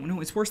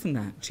 No, it's worse than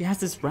that. She has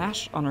this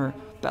rash on her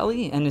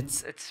belly, and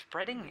it's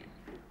spreading.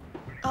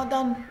 All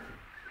done.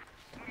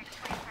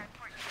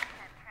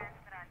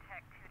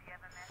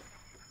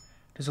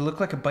 Does it look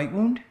like a bite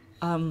wound?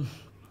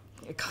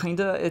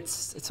 Kinda.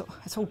 It's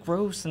all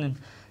gross and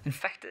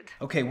infected.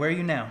 Okay, where are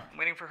you now? I'm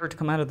waiting for her to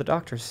come out of the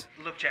doctor's.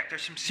 Look, Jack,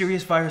 there's some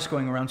serious virus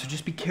going around, so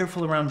just be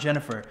careful around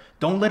Jennifer.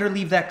 Don't let her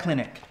leave that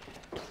clinic.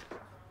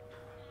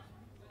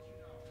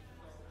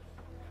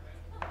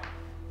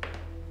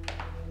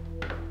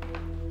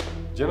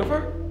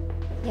 Jennifer?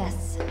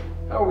 Yes.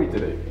 How are we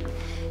today?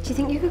 Do you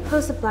think you could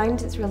close the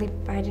blinds? It's really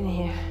bright in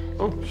here.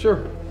 Oh,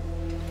 sure.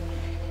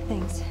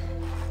 Thanks.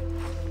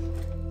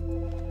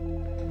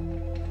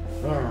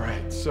 All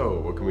right, so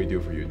what can we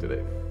do for you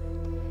today?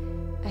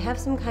 I have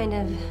some kind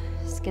of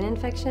skin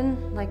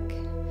infection, like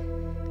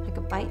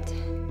a bite.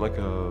 Like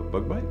a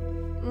bug bite?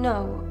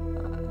 No.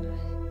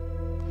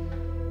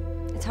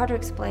 It's hard to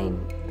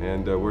explain.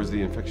 And where's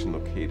the infection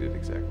located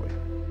exactly?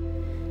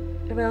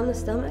 Around the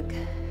stomach.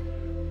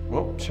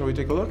 Well, shall we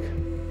take a look?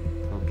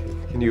 Okay.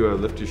 Can you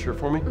lift your shirt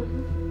for me? God,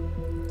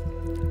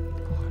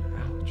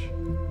 ouch.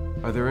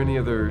 Are there any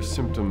other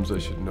symptoms I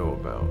should know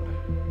about?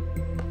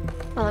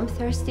 Well, I'm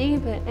thirsty,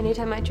 but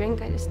anytime I drink,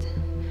 it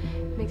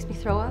makes me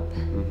throw up.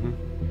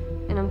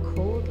 Mm-hmm. And I'm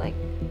cold, like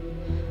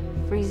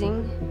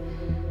freezing.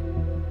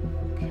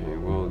 Okay,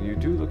 well, you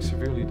do look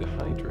severely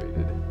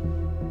dehydrated.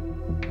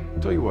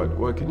 Tell you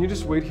what, can you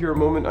just wait here a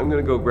moment? I'm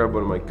gonna go grab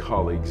one of my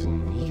colleagues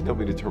and he can help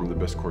me determine the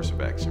best course of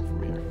action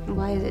from here.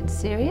 Why, is it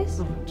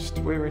serious? Just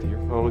wait right here.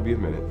 It'll only be a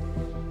minute.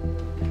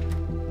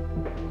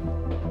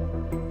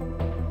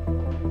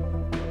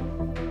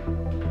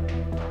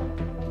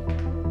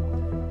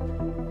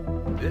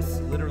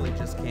 This literally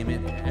just came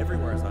in.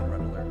 Everywhere is on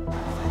red alert.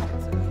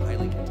 It's a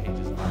highly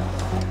contagious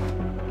virus.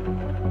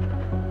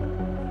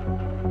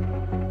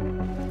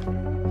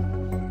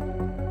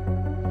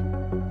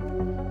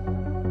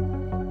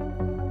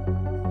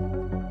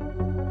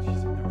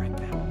 She's in there right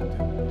now.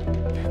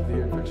 The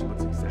infection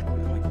looks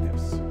exactly like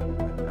this.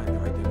 They're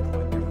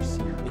identical. I've never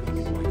seen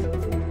anything like it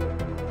before.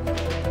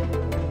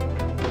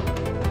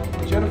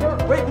 Jennifer?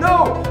 Wait,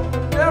 no!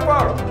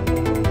 Jennifer!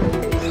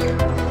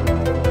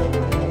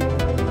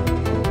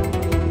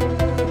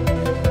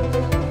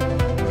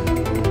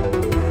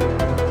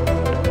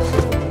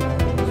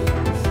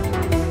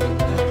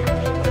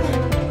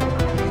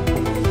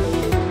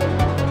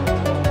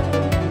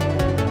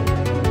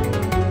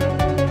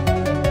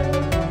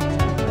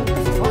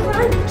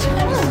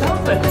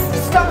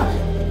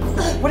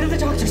 What did the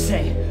doctor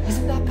say?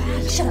 Isn't that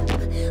bad? Shut up.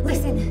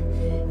 Listen,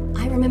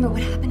 I remember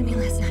what happened to me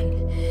last night.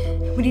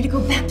 We need to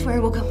go back to where I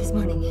woke up this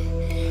morning.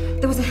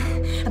 There was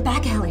a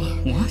back alley.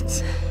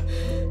 What?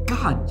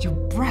 God, your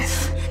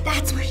breath.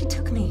 That's where she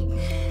took me.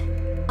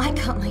 I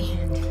cut my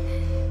hand.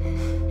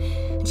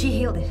 And she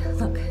healed it.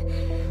 Look.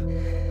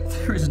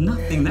 There is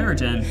nothing there,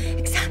 Jen.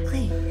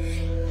 Exactly.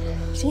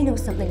 She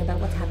knows something about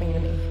what's happening to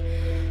me.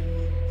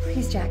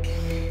 Please, Jack.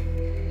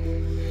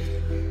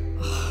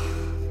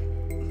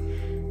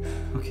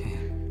 Okay,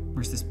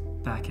 where's this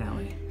back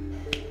alley?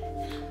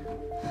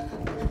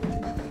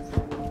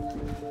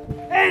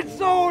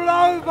 It's all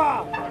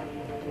over!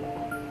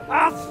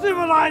 Our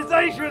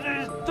civilization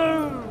is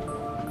doomed!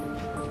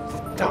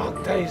 The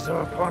dark days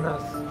are upon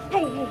us.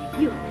 Hey,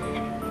 you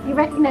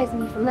recognized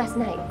me from last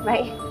night,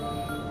 right?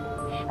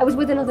 I was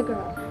with another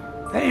girl.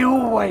 They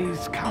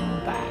always come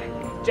back.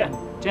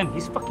 Jen,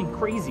 he's fucking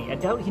crazy. I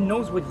doubt he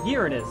knows what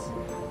year it is.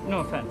 No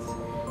offense.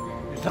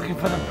 You're looking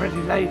for the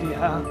pretty lady,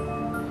 huh?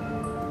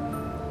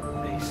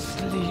 They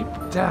sleep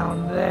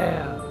down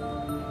there.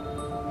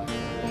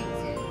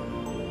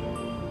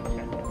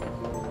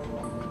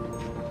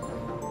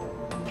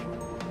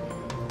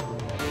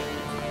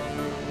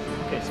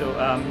 Okay, so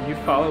you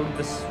followed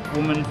this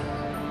woman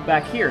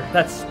back here.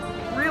 That's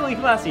really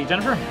classy,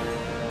 Jennifer.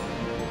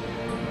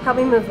 Help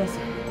me move this.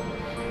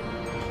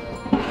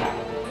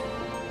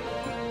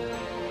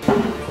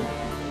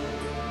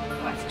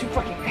 That's too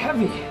fucking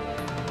heavy.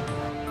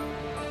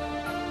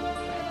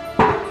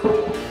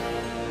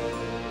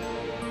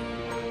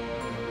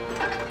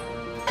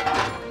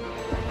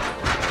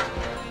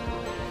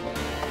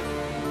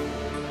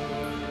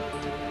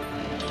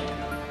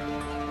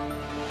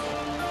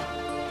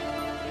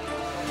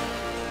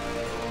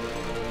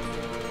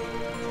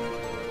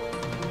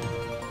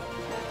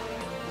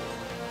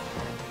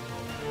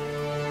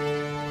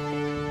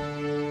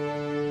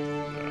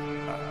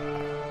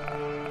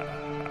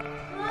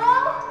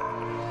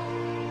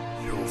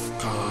 You've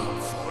come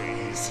for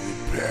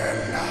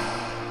Isabella.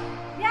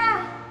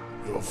 Yeah,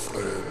 Your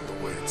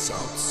friend waits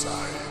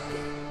outside.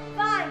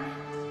 fine.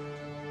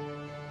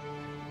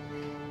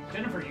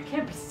 Jennifer, you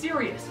can't be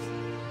serious.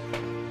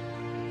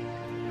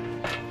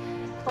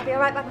 I'll be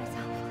alright by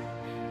myself.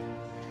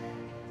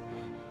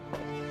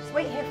 Just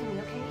wait here for me,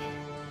 okay?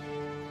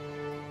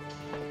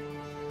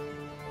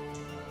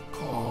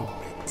 Come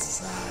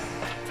inside.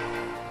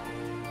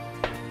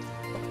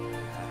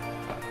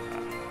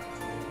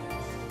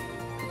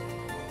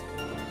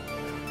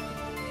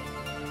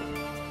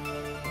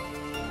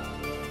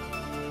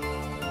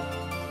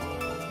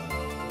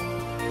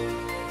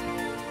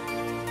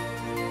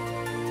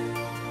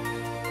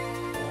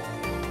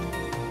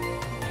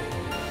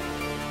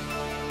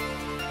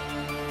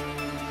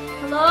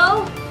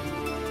 Hello?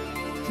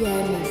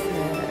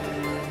 Jennifer.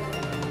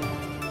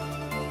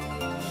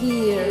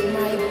 Hear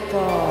my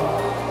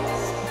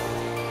boss.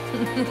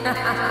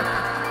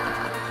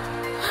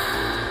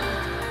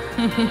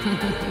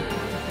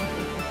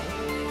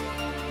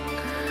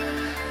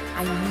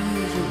 I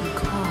need you to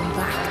come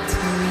back to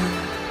me.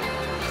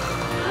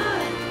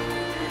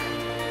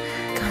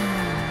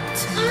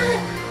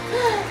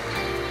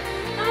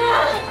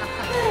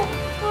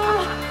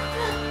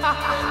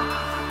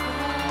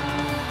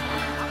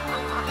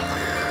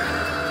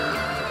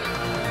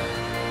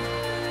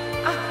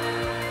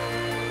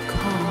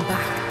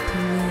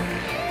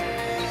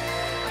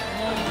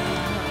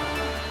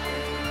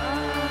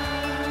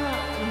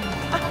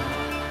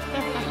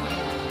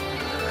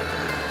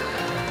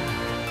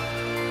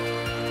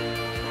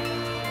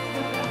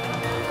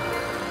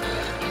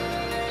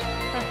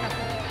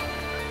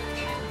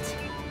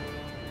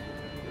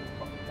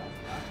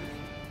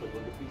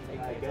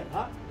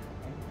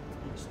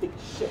 stink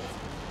of shit.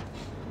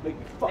 Make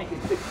me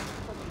fucking sick.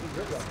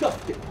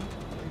 Disgusting.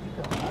 Where you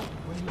go, huh?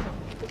 Where you go?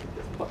 Look at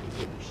this fucking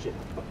hippie shit.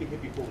 Fucking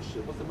hippie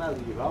bullshit. What's the matter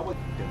with you, huh? What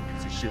you damn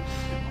piece of shit?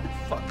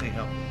 Fucking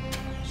hell.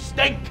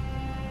 Stink!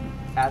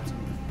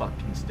 Absolutely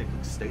fucking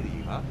stinking state of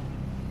you, huh?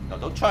 No,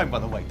 don't try and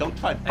run away. Don't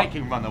try and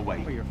fucking run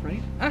away. Are you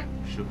afraid? Huh?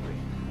 Should be.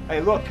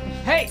 Hey, look.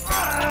 Hey!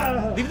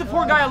 Leave the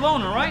poor guy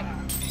alone, all right?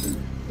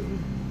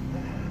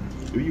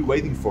 Who are you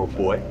waiting for,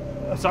 boy?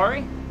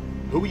 Sorry?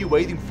 Who are you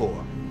waiting for?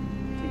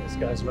 I think this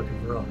guy's looking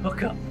for a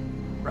hookup,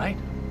 right?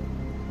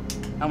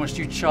 How much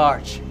do you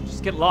charge?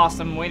 Just get lost.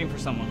 I'm waiting for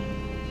someone.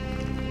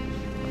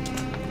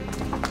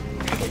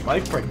 My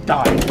friend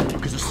died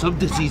because of some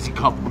disease he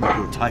caught from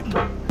your type.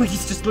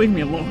 Please, just leave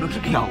me alone,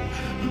 okay? No.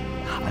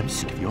 I'm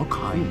sick of your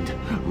kind,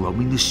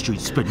 roaming the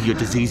streets, spreading your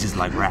diseases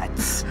like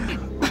rats.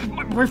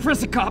 My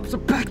boyfriend's a cop, so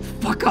back the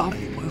fuck up.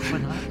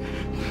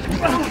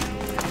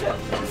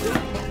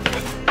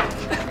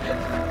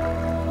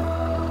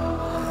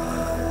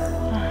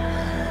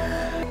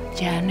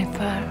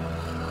 Jennifer,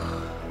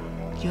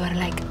 you are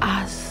like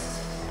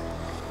us,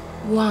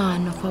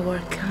 one of our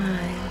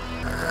kind.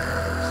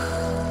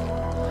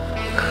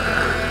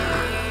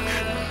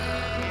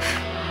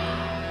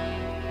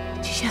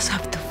 You just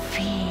have to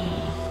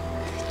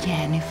feel,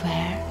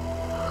 Jennifer.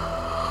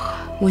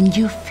 When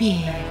you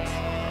feel it,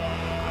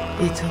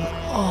 it'll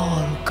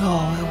all go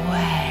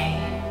away.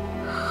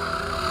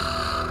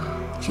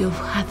 You've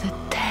had a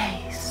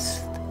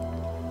taste.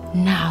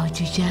 Now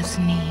you just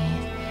need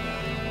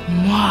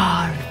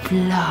more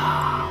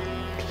blood.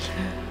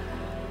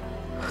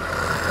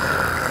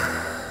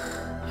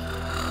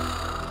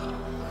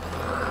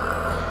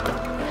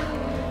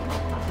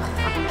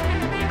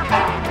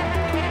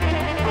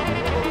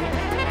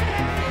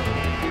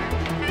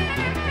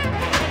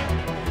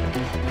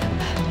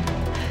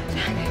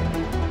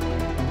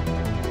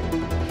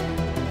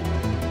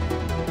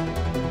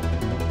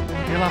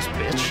 You're lost,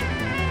 bitch.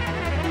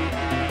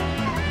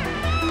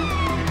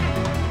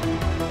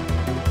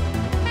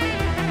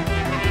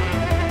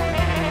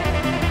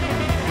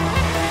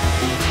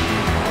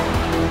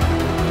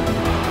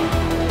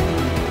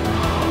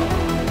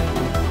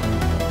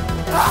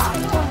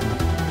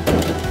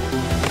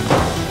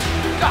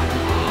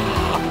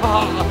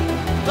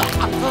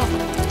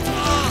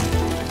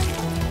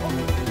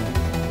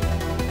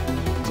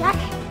 Jack?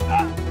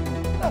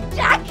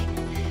 Jack?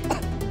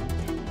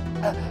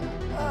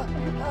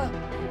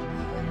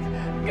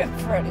 Get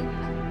Freddy.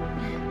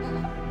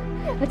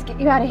 Let's get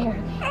you out of here.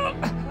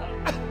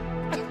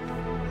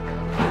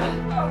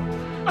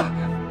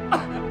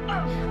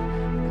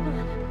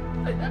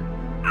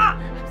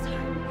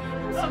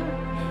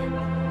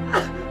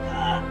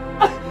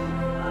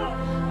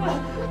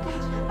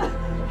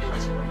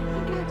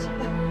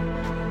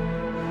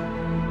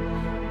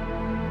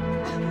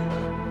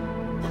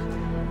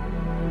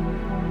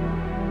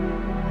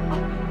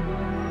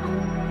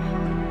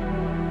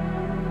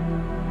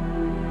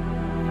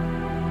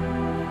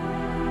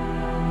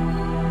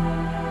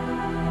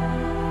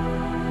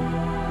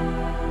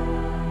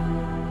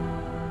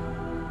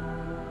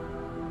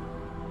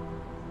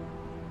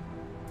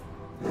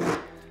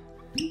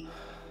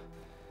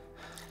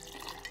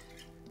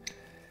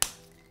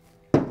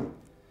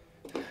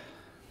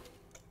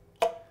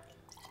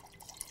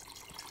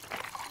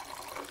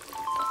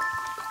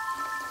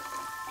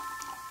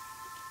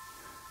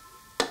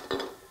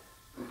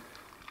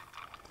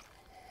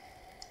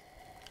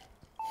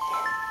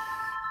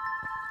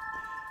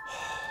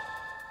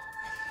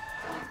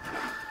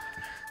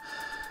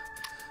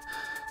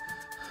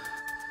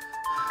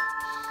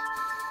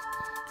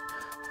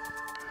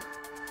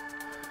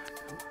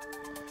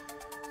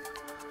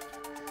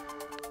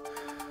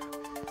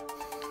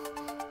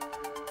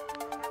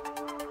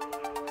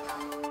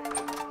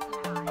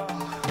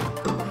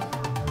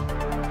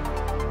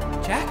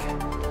 Jack?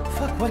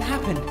 Fuck, what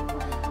happened?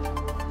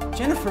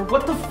 Jennifer,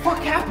 what the fuck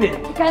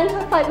happened? You got into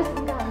a fight with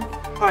some guys.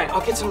 Alright,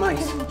 I'll get some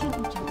ice.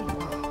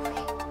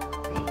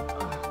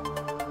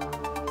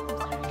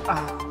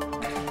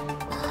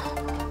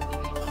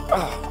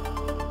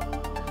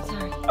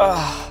 Sorry.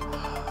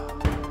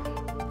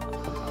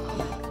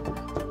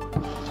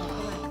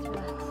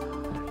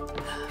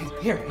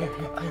 Here.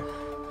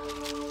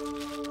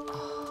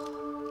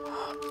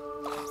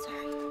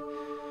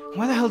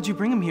 Why the hell did you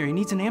bring him here? He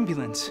needs an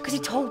ambulance. Because he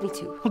told me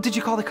to. Well, did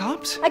you call the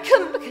cops? I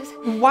couldn't because...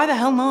 Why the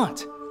hell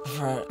not?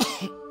 Fred.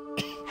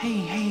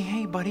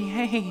 Hey, buddy,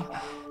 hey.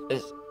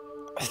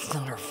 It's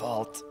not her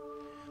fault.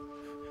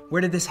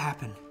 Where did this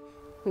happen?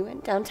 We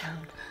went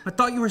downtown. I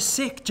thought you were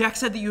sick. Jack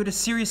said that you had a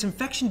serious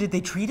infection. Did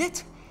they treat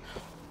it?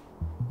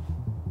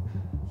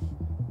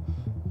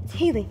 It's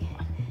healing.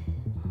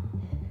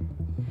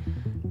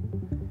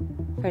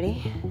 Ready?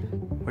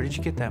 Where did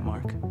you get that,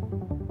 Mark?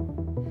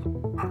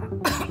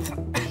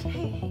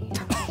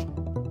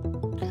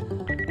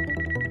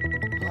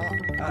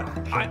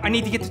 I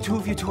need to get the two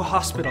of you to a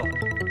hospital.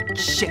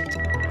 Shit,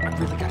 I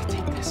really gotta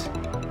take this.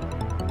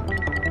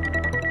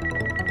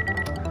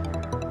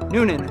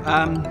 Noonan,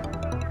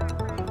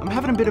 I'm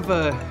having a bit of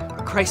a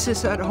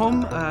crisis at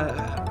home.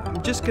 I'm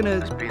I'm just gonna...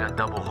 There's been a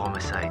double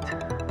homicide.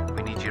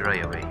 We need you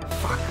right away.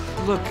 Fuck.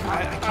 Look,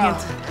 I can't...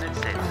 It's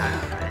set down,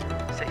 Fred.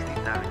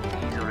 16th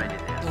Avenue, he's already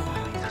there.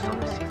 He's just on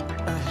the scene.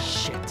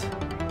 Shit.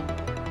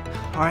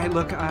 Alright,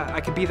 look, I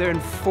could be there in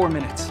 4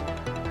 minutes.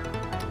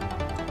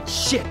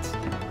 Shit.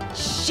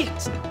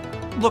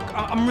 Look,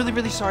 I'm really,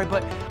 really sorry,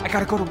 but I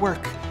gotta go to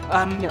work.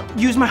 No.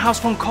 Use my house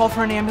phone, call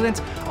for an ambulance.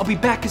 I'll be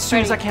back as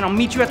soon as I can. I'll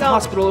meet you at the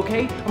hospital,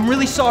 okay? I'm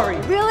really sorry.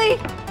 Really?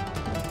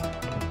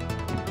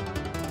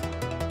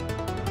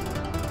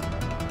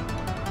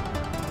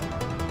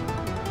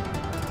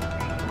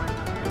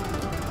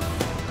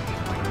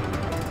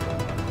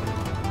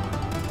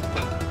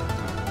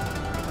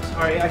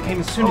 Sorry, I came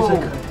as soon as I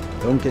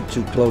could. Don't get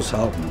too close,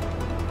 Halton.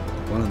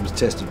 One of them's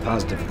tested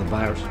positive for the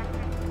virus.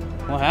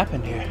 What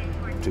happened here?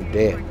 2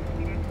 dead.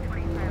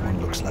 One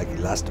looks like he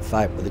lost a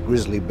fight with a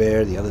grizzly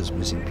bear, the other's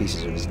missing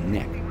pieces of his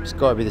neck. It's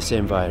gotta be the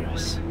same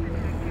virus.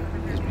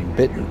 He's been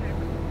bitten.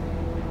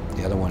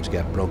 The other one's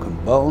got broken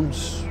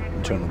bones,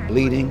 internal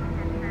bleeding,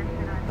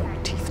 no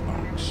teeth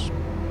marks.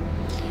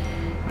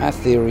 My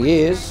theory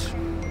is,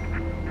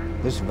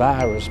 this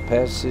virus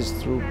passes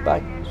through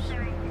bites.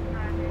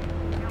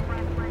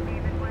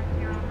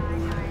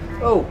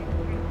 Oh!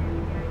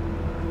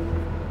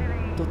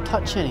 Don't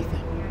touch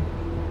anything.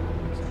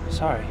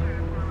 Sorry.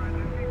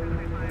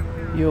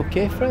 You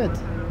okay, Fred?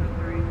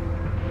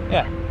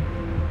 Yeah.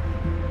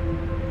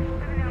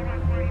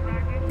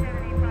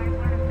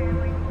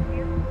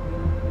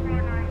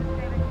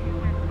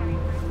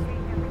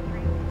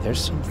 There's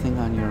something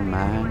on your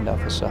mind,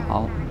 Officer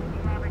Halton?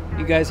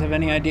 You guys have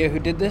any idea who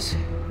did this?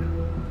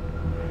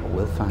 Well,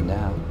 we'll find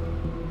out.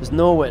 There's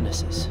no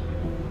witnesses.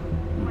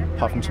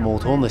 Apart from some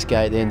old homeless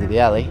guy at the end of the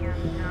alley.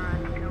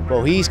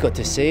 What he's got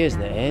to say is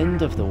the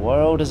end of the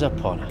world is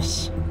upon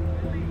us.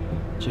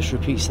 Just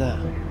repeats that.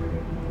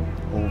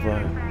 Over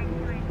and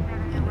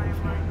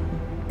over.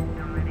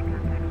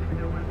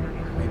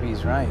 Maybe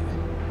he's right.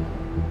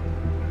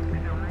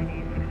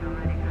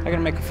 I gotta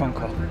make a phone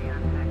call.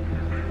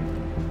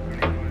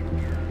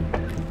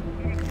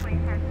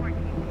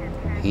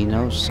 He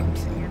knows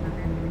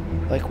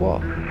something. Like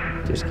what?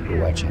 Just keep a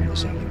watch on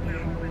this alleyway.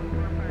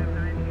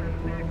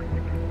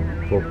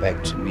 Report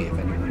back to me if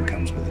anyone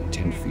comes within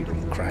 10 feet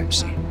of the crime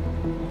scene.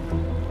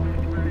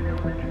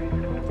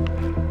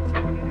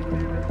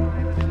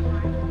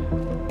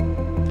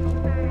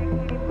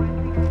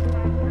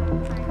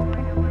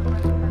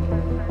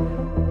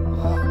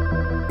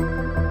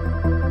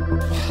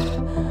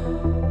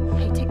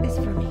 Hey, take this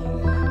from me.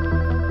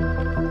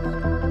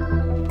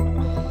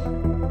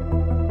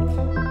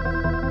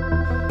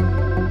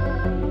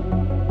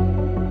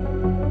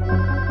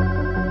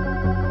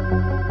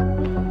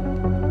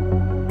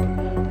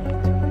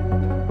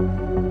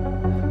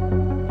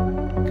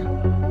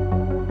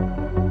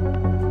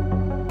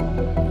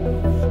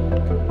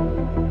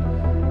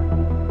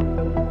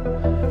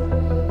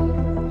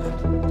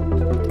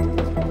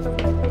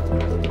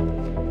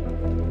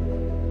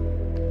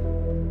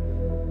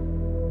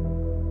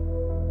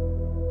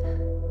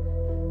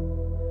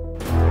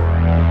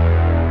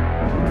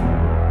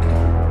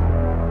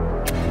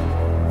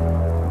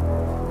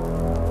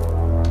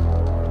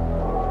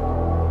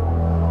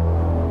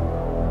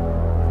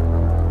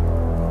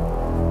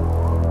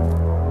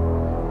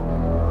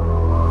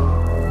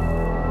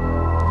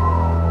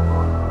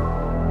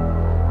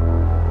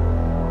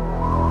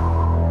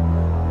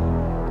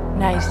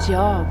 Nice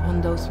job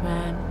on those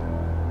men.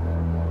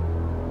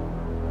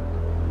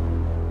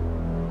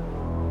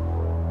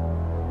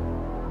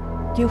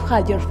 You've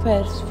had your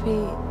first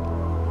feed.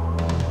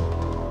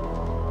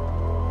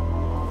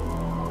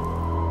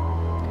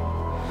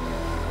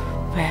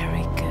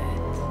 Very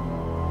good.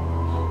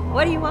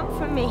 What do you want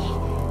from me?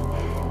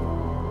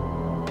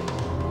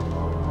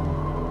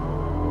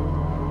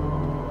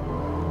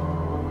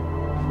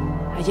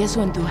 I just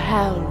want to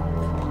help,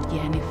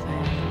 Jennifer.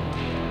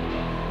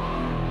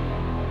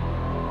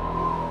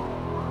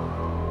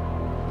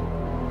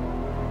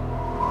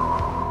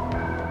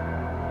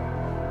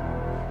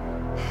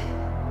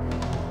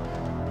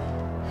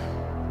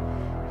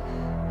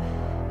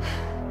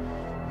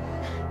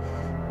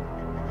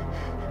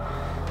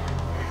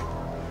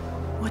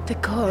 What a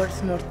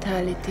coarse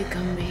mortality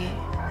can be.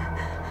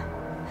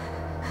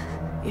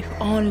 If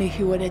only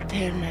he were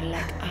eternal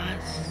like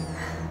us.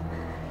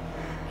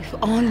 If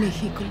only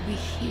he could be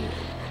healed.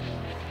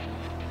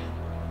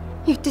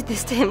 You did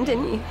this to him,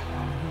 didn't you?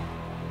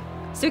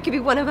 So he could be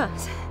one of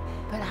us.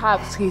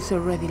 Perhaps he's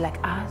already like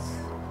us.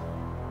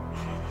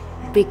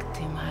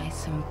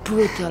 Victimized and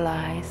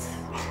brutalized.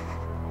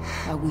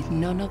 But with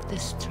none of the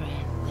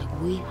strength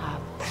that we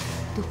have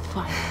to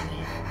fight with.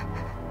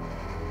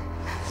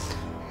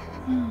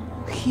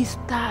 He's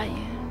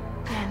dying,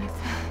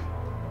 Jennifer.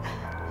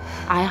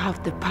 I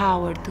have the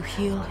power to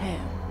heal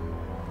him,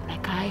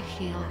 like I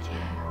healed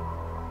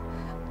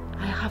you.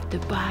 I have the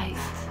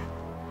vice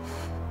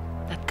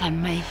that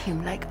can make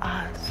him like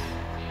us.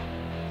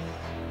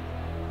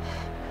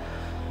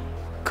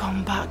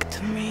 Come back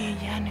to me,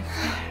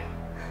 Jennifer.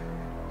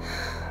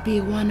 Be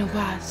one of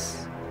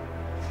us.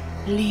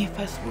 Live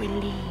as we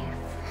live.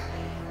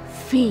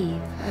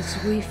 Feed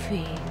as we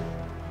feed.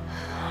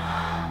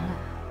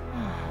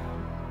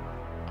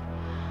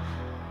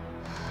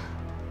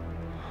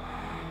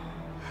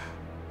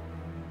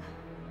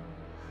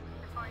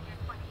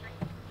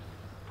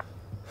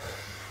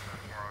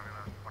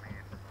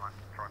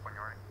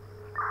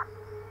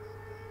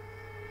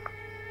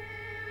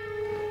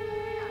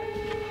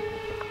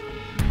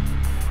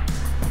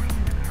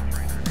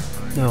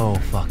 No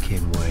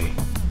fucking way.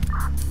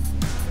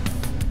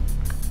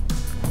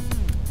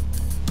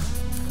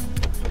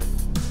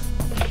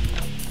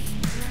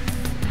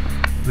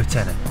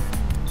 Lieutenant,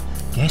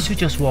 guess who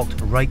just walked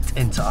right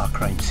into our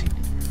crime scene?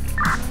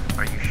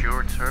 Are you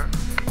sure it's her?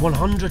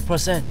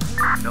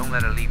 100%. Don't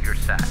let her leave your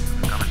side.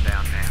 I'm coming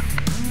down now.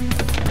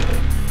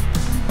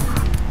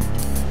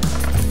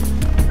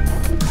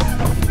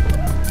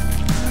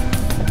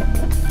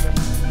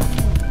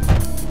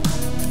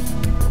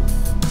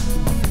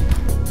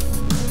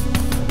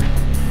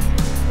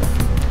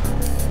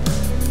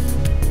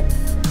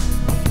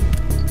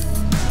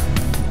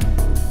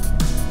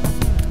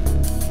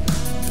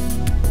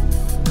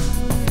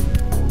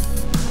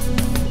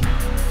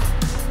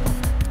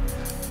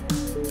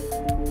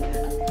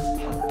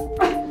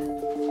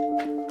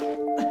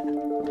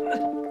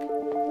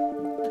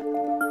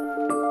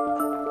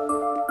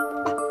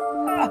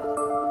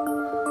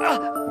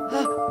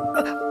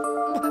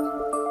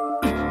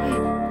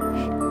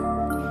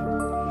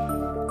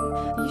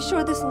 Are you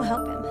sure this will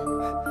help him?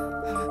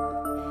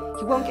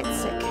 He won't get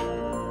sick.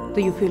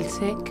 Do you feel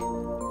sick?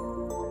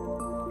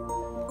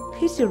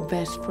 He's your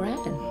best friend.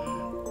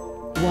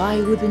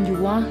 Why wouldn't you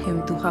want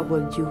him to have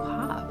what you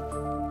have?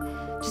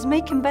 Just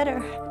make him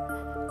better.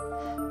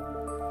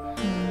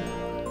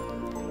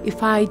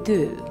 If I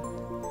do,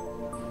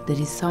 there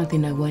is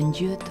something I want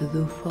you to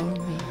do for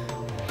me.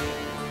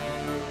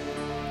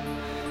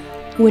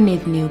 We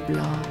need new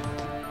blood.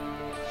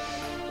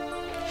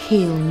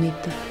 He'll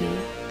need to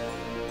feed.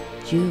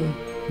 You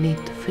need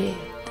to feed.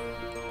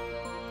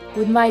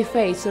 With my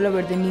face all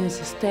over the news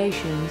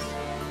stations,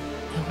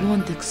 I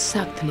won't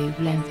exactly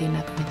blend in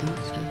at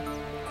Medusa.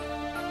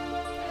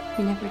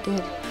 You never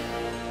did.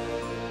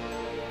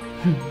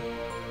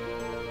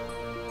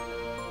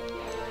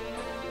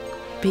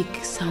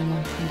 Pick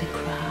someone from the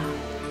crowd.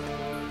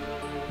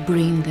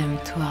 Bring them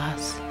to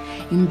us.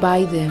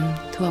 Invite them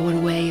to our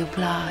way of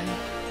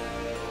life.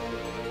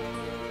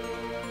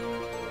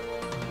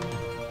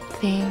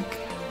 Think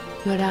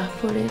you're up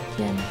for it,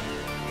 Jenny?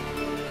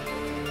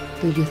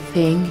 Do you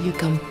think you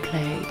can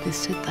play the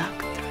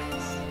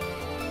seductress?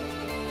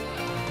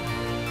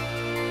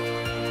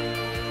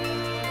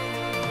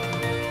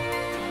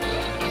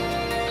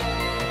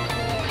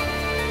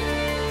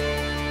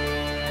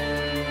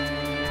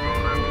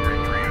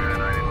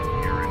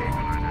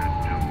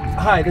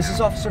 Hi, this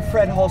is Officer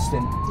Fred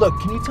Halston. Look,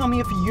 can you tell me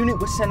if a unit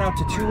was sent out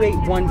to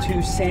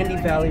 2812 Sandy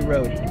Valley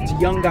Road? It's a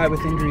young guy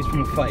with injuries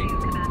from a fight.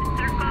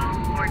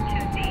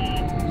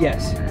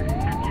 Yes.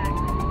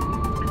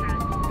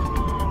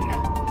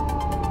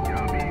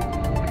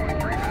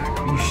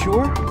 Are you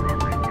sure?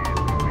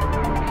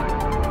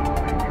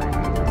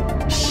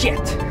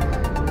 Shit!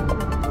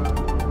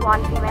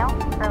 Blonde female,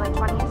 early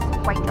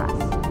 20s, white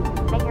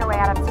dress. Make your way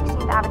out of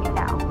 16th Avenue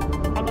now.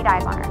 I need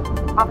eyes on her.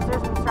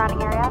 Officers in the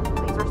surrounding area,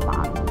 please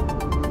respond.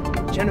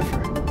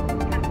 Jennifer.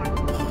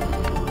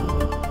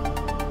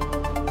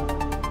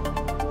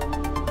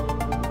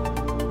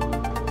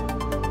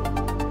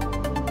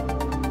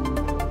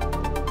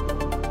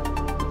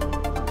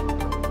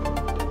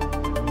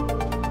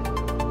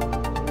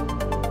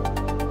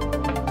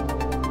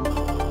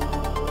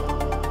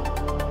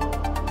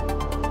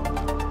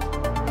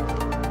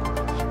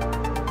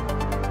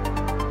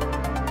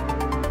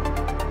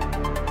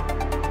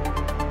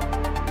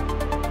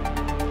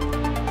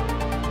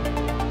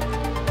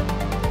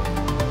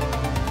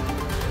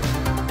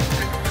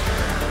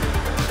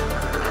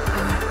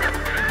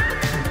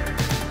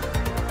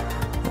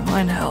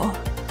 I know.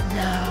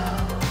 No.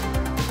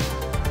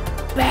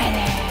 Better.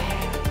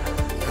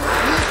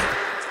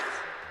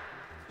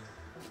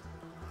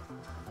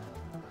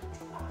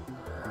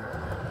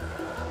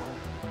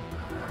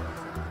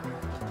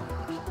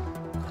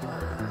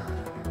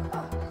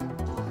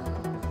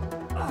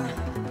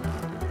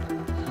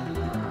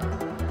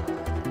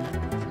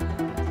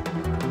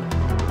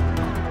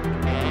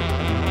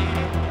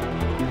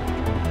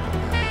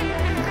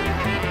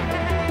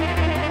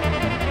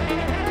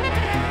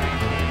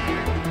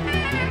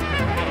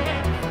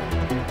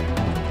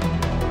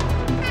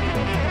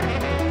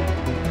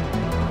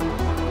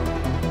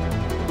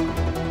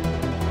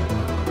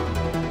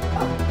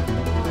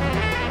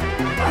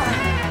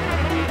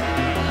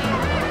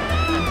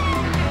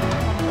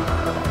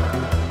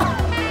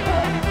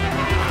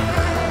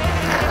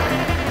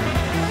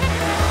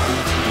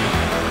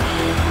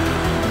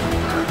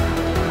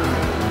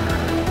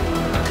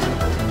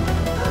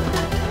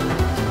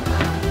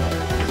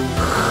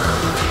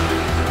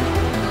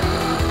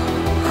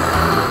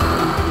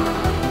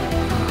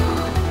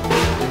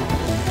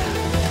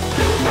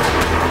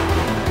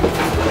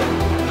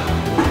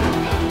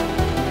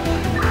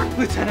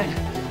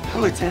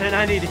 Lieutenant,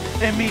 I need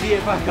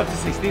immediate backup to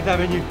 16th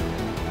Avenue.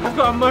 I've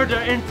got a murder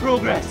in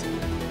progress.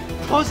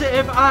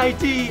 Positive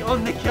ID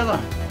on the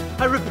killer.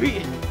 I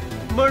repeat,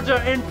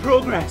 murder in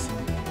progress.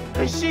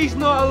 And she's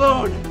not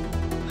alone.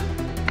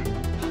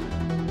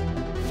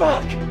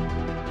 Fuck!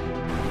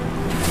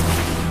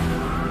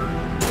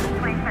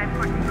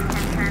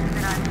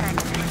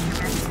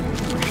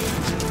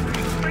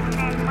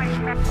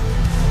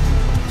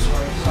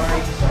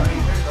 Sorry.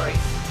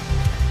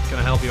 Can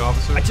I help you,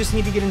 officer? I just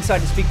need to get inside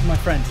to speak to my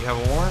friend. You have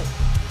a warrant?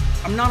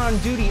 I'm not on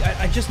duty.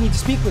 I just need to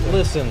speak with him.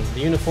 Listen, the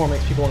uniform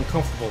makes people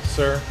uncomfortable,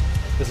 sir.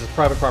 This is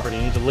private property.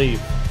 You need to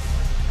leave.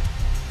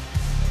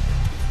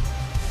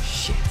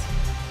 Shit.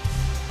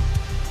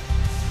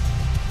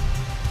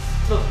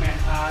 Look, man,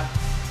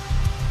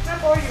 can I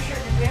borrow your shirt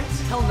and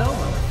pants? Hell no,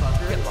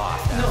 motherfucker. Get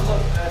lost. No,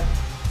 look,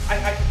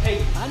 I can pay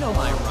you. I know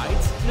my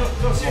rights.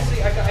 No,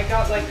 seriously, I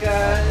got like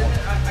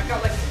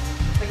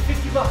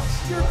 50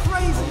 bucks. You're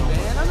crazy,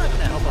 man. I'm not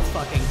gonna help a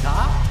fucking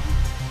cop.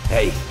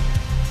 Hey,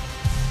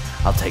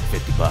 I'll take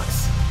 50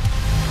 bucks.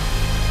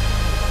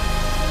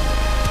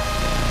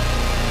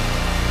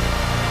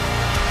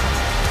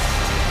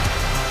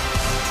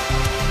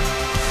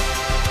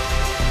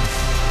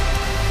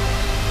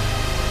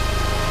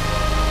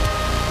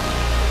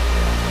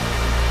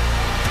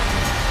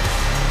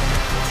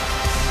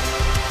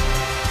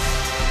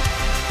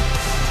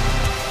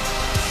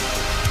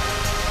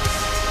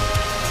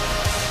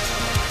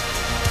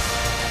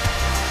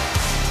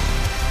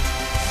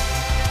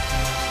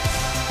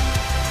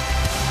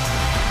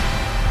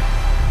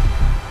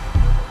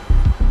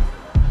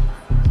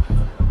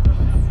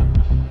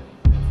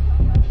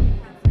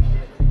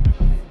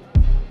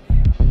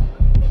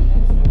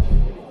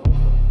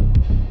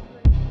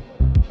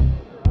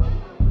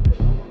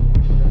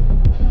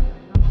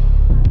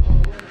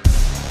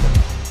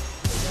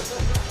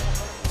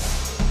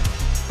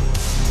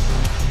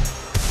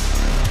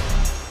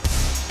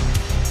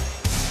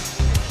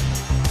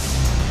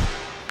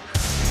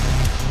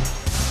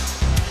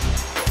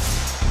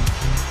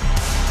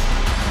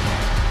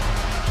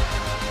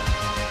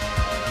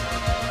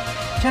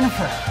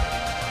 Jennifer,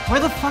 where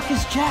the fuck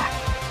is Jack?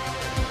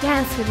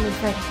 Dance with me,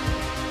 Freddy.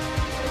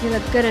 You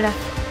look good enough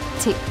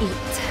to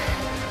eat.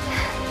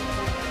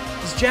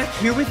 Is Jack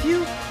here with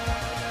you?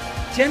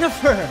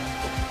 Jennifer!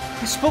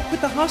 I spoke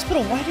with the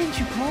hospital. Why didn't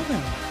you call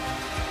them?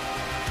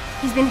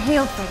 He's been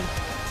healed, Freddy.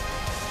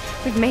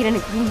 We've made an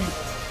agreement.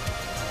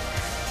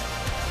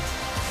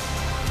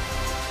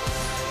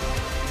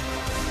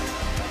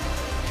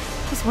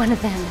 He's one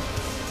of them.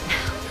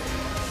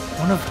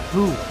 One of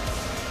who?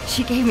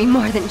 She gave me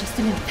more than just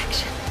an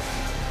infection.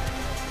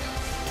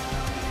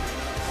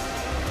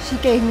 She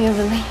gave me a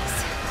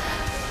release.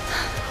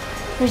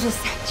 There's a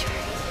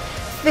sanctuary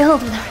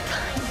filled with our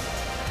kind,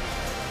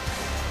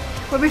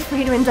 where we're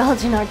free to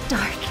indulge in our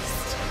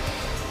darkest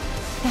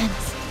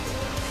fantasy.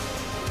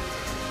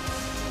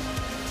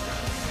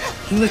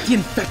 You let the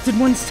infected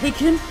ones take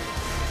him?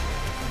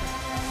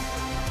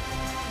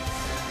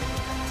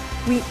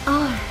 We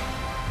are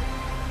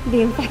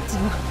the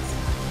infected ones.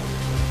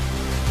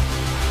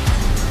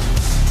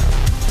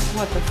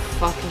 What the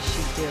fuck is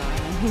she doing?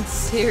 I mean,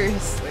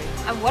 seriously.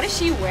 What is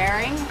she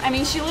wearing? I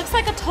mean, she looks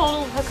like a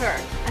total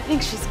hooker. I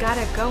think she's got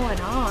it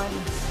going on.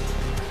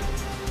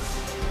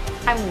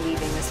 I'm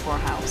leaving this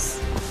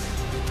whorehouse.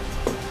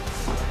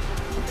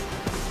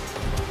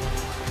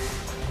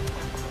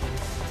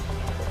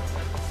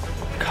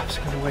 The cops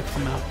are gonna wipe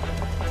them out.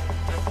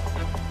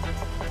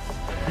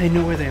 They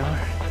know where they are.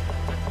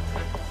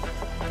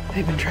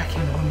 They've been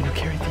tracking the woman who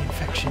carried the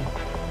infection.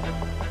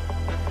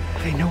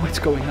 They know what's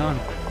going on.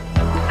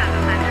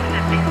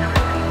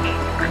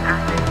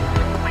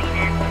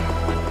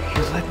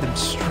 You led them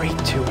straight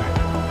to her.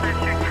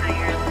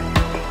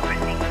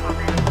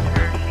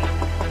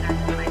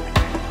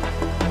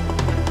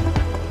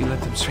 You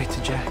led them straight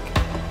to Jack.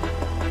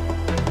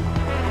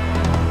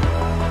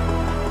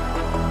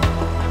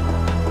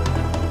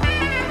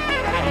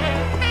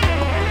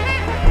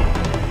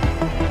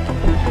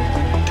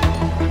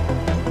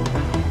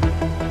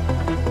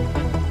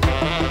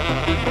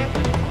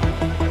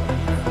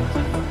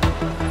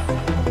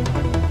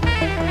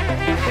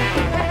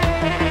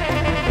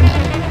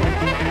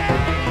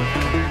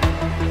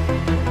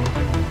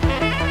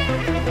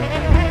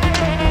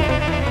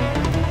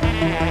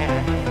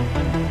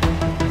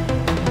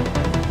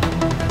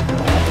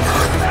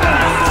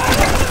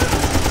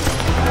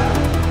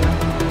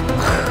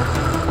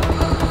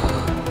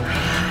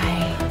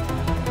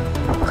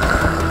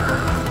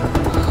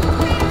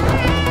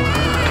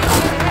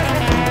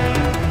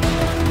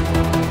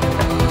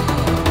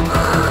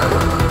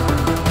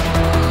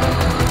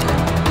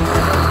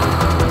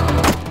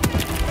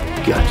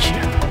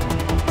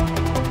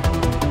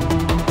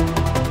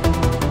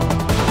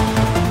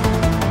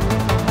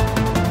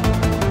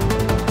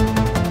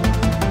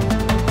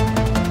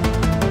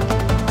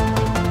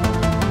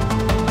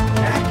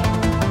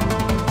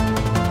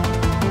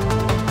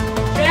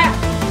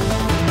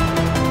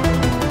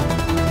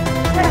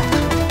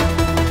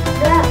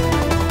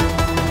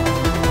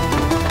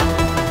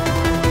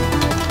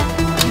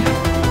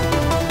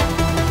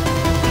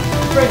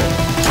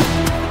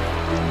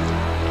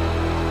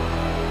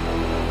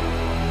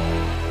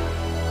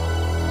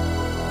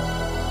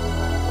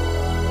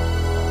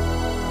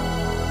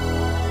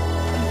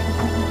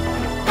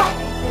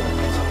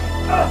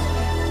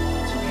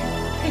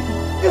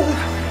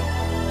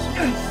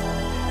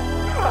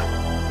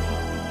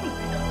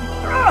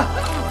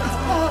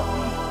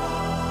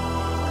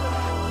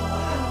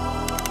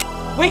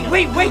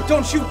 Wait,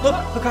 don't shoot.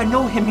 Look, I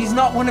know him. He's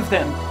not one of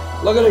them.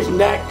 Look at his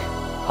neck,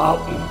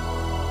 Halton.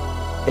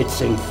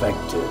 It's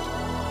infected.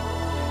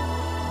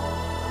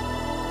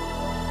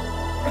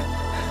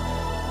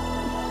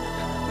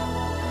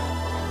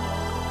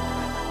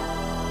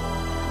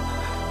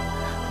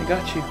 I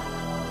got you.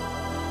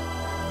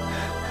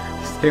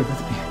 Stay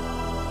with me.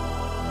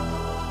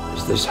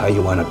 Is this how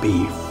you want to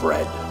be,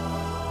 Fred?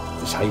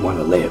 Is this how you want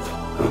to live,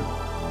 huh?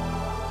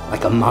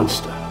 Like a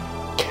monster,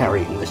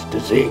 carrying this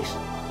disease?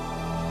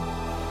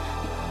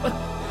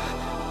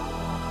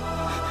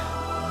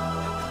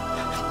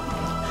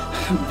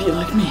 Be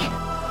like me.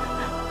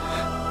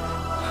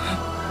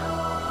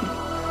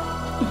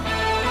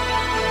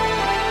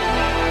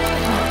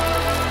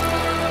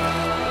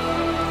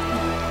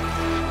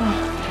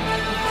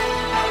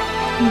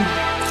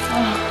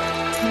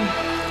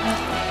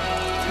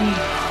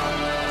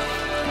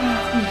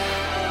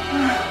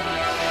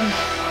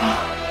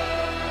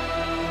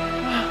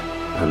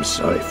 I'm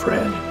sorry,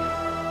 Fred.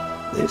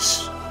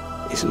 This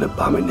is an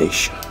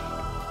abomination.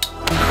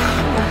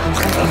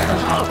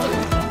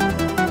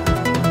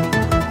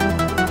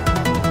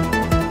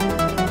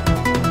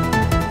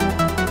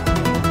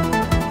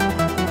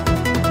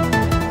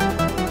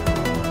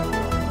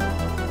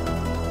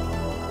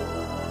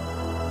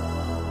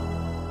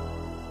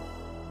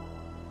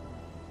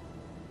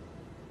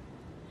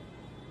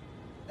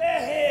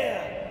 They're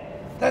here!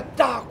 The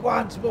Dark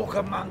Ones walk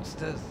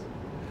amongst us.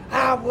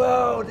 Our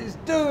world is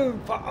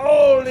doomed for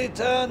all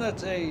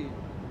eternity.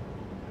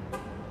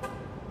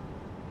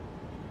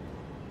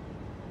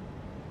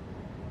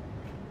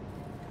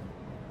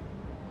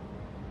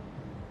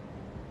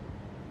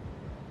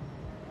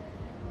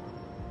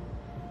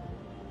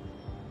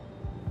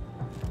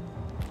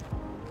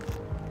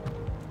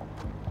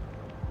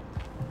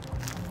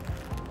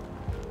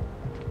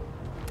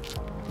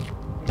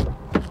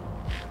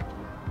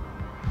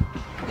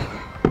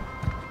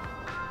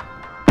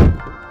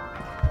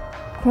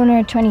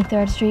 Corner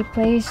 23rd Street,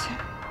 please.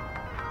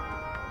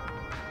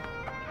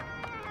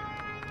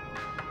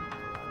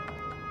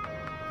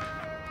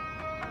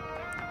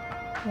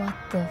 What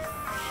the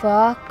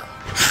fuck?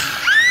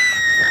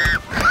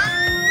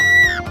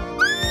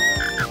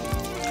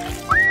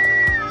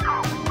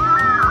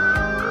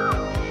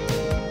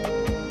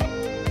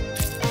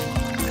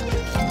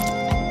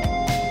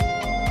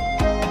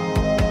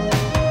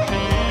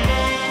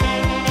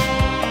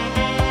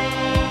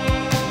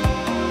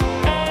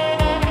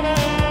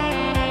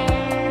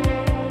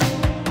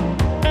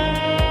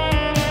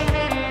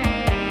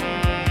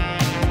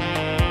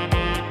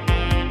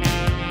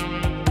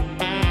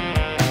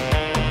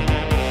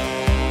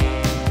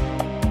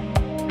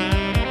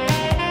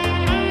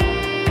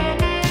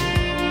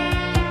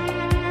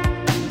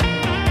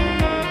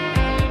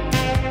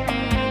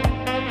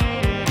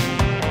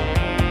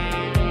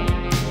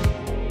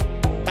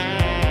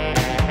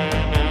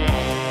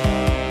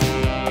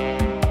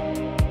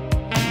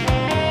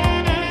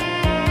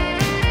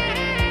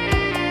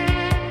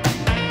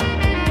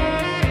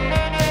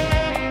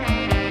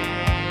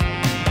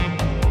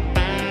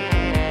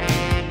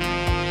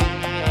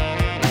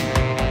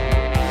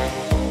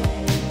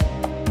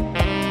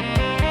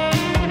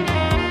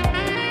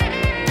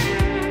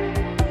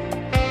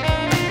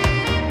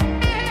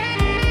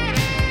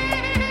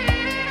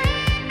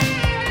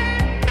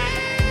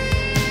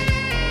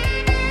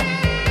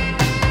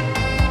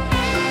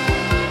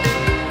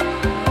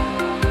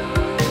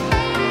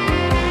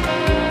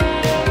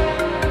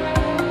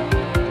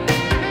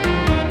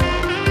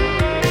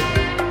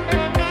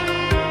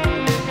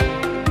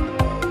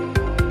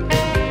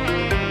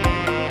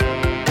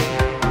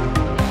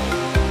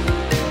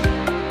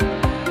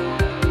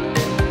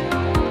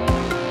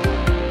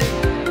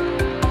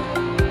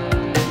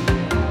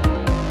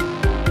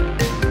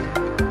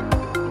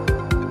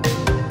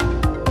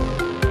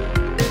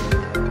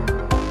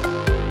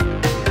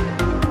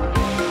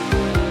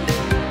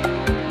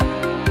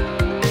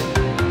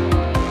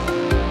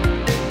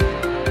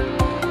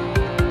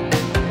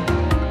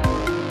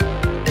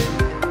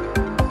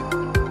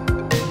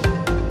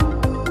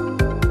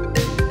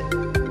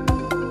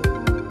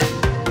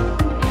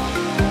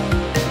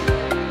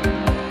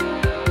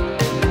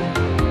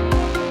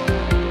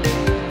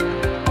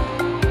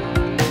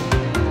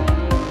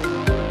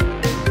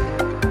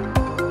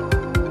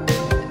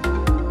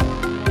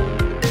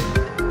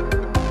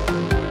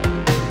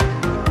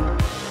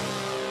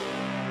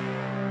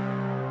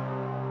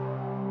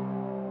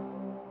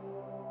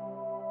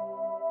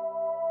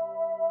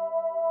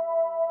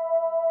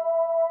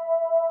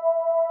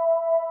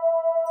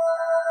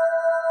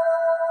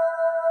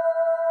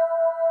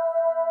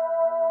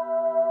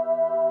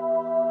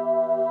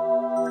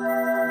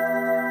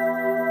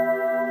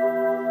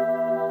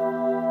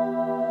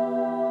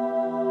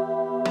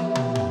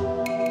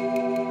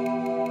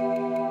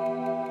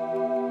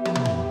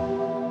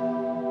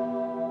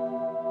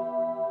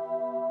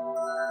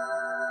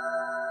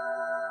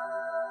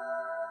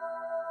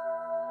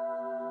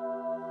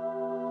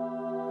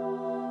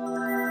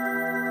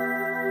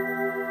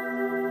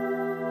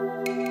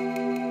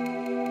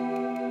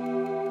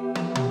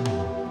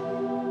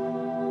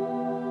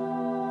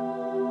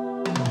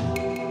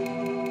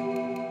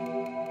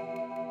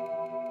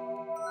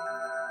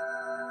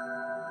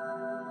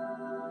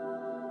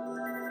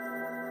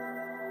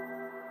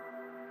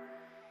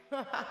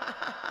 ha ha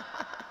ha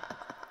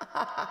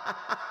ha ha ha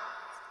ha ha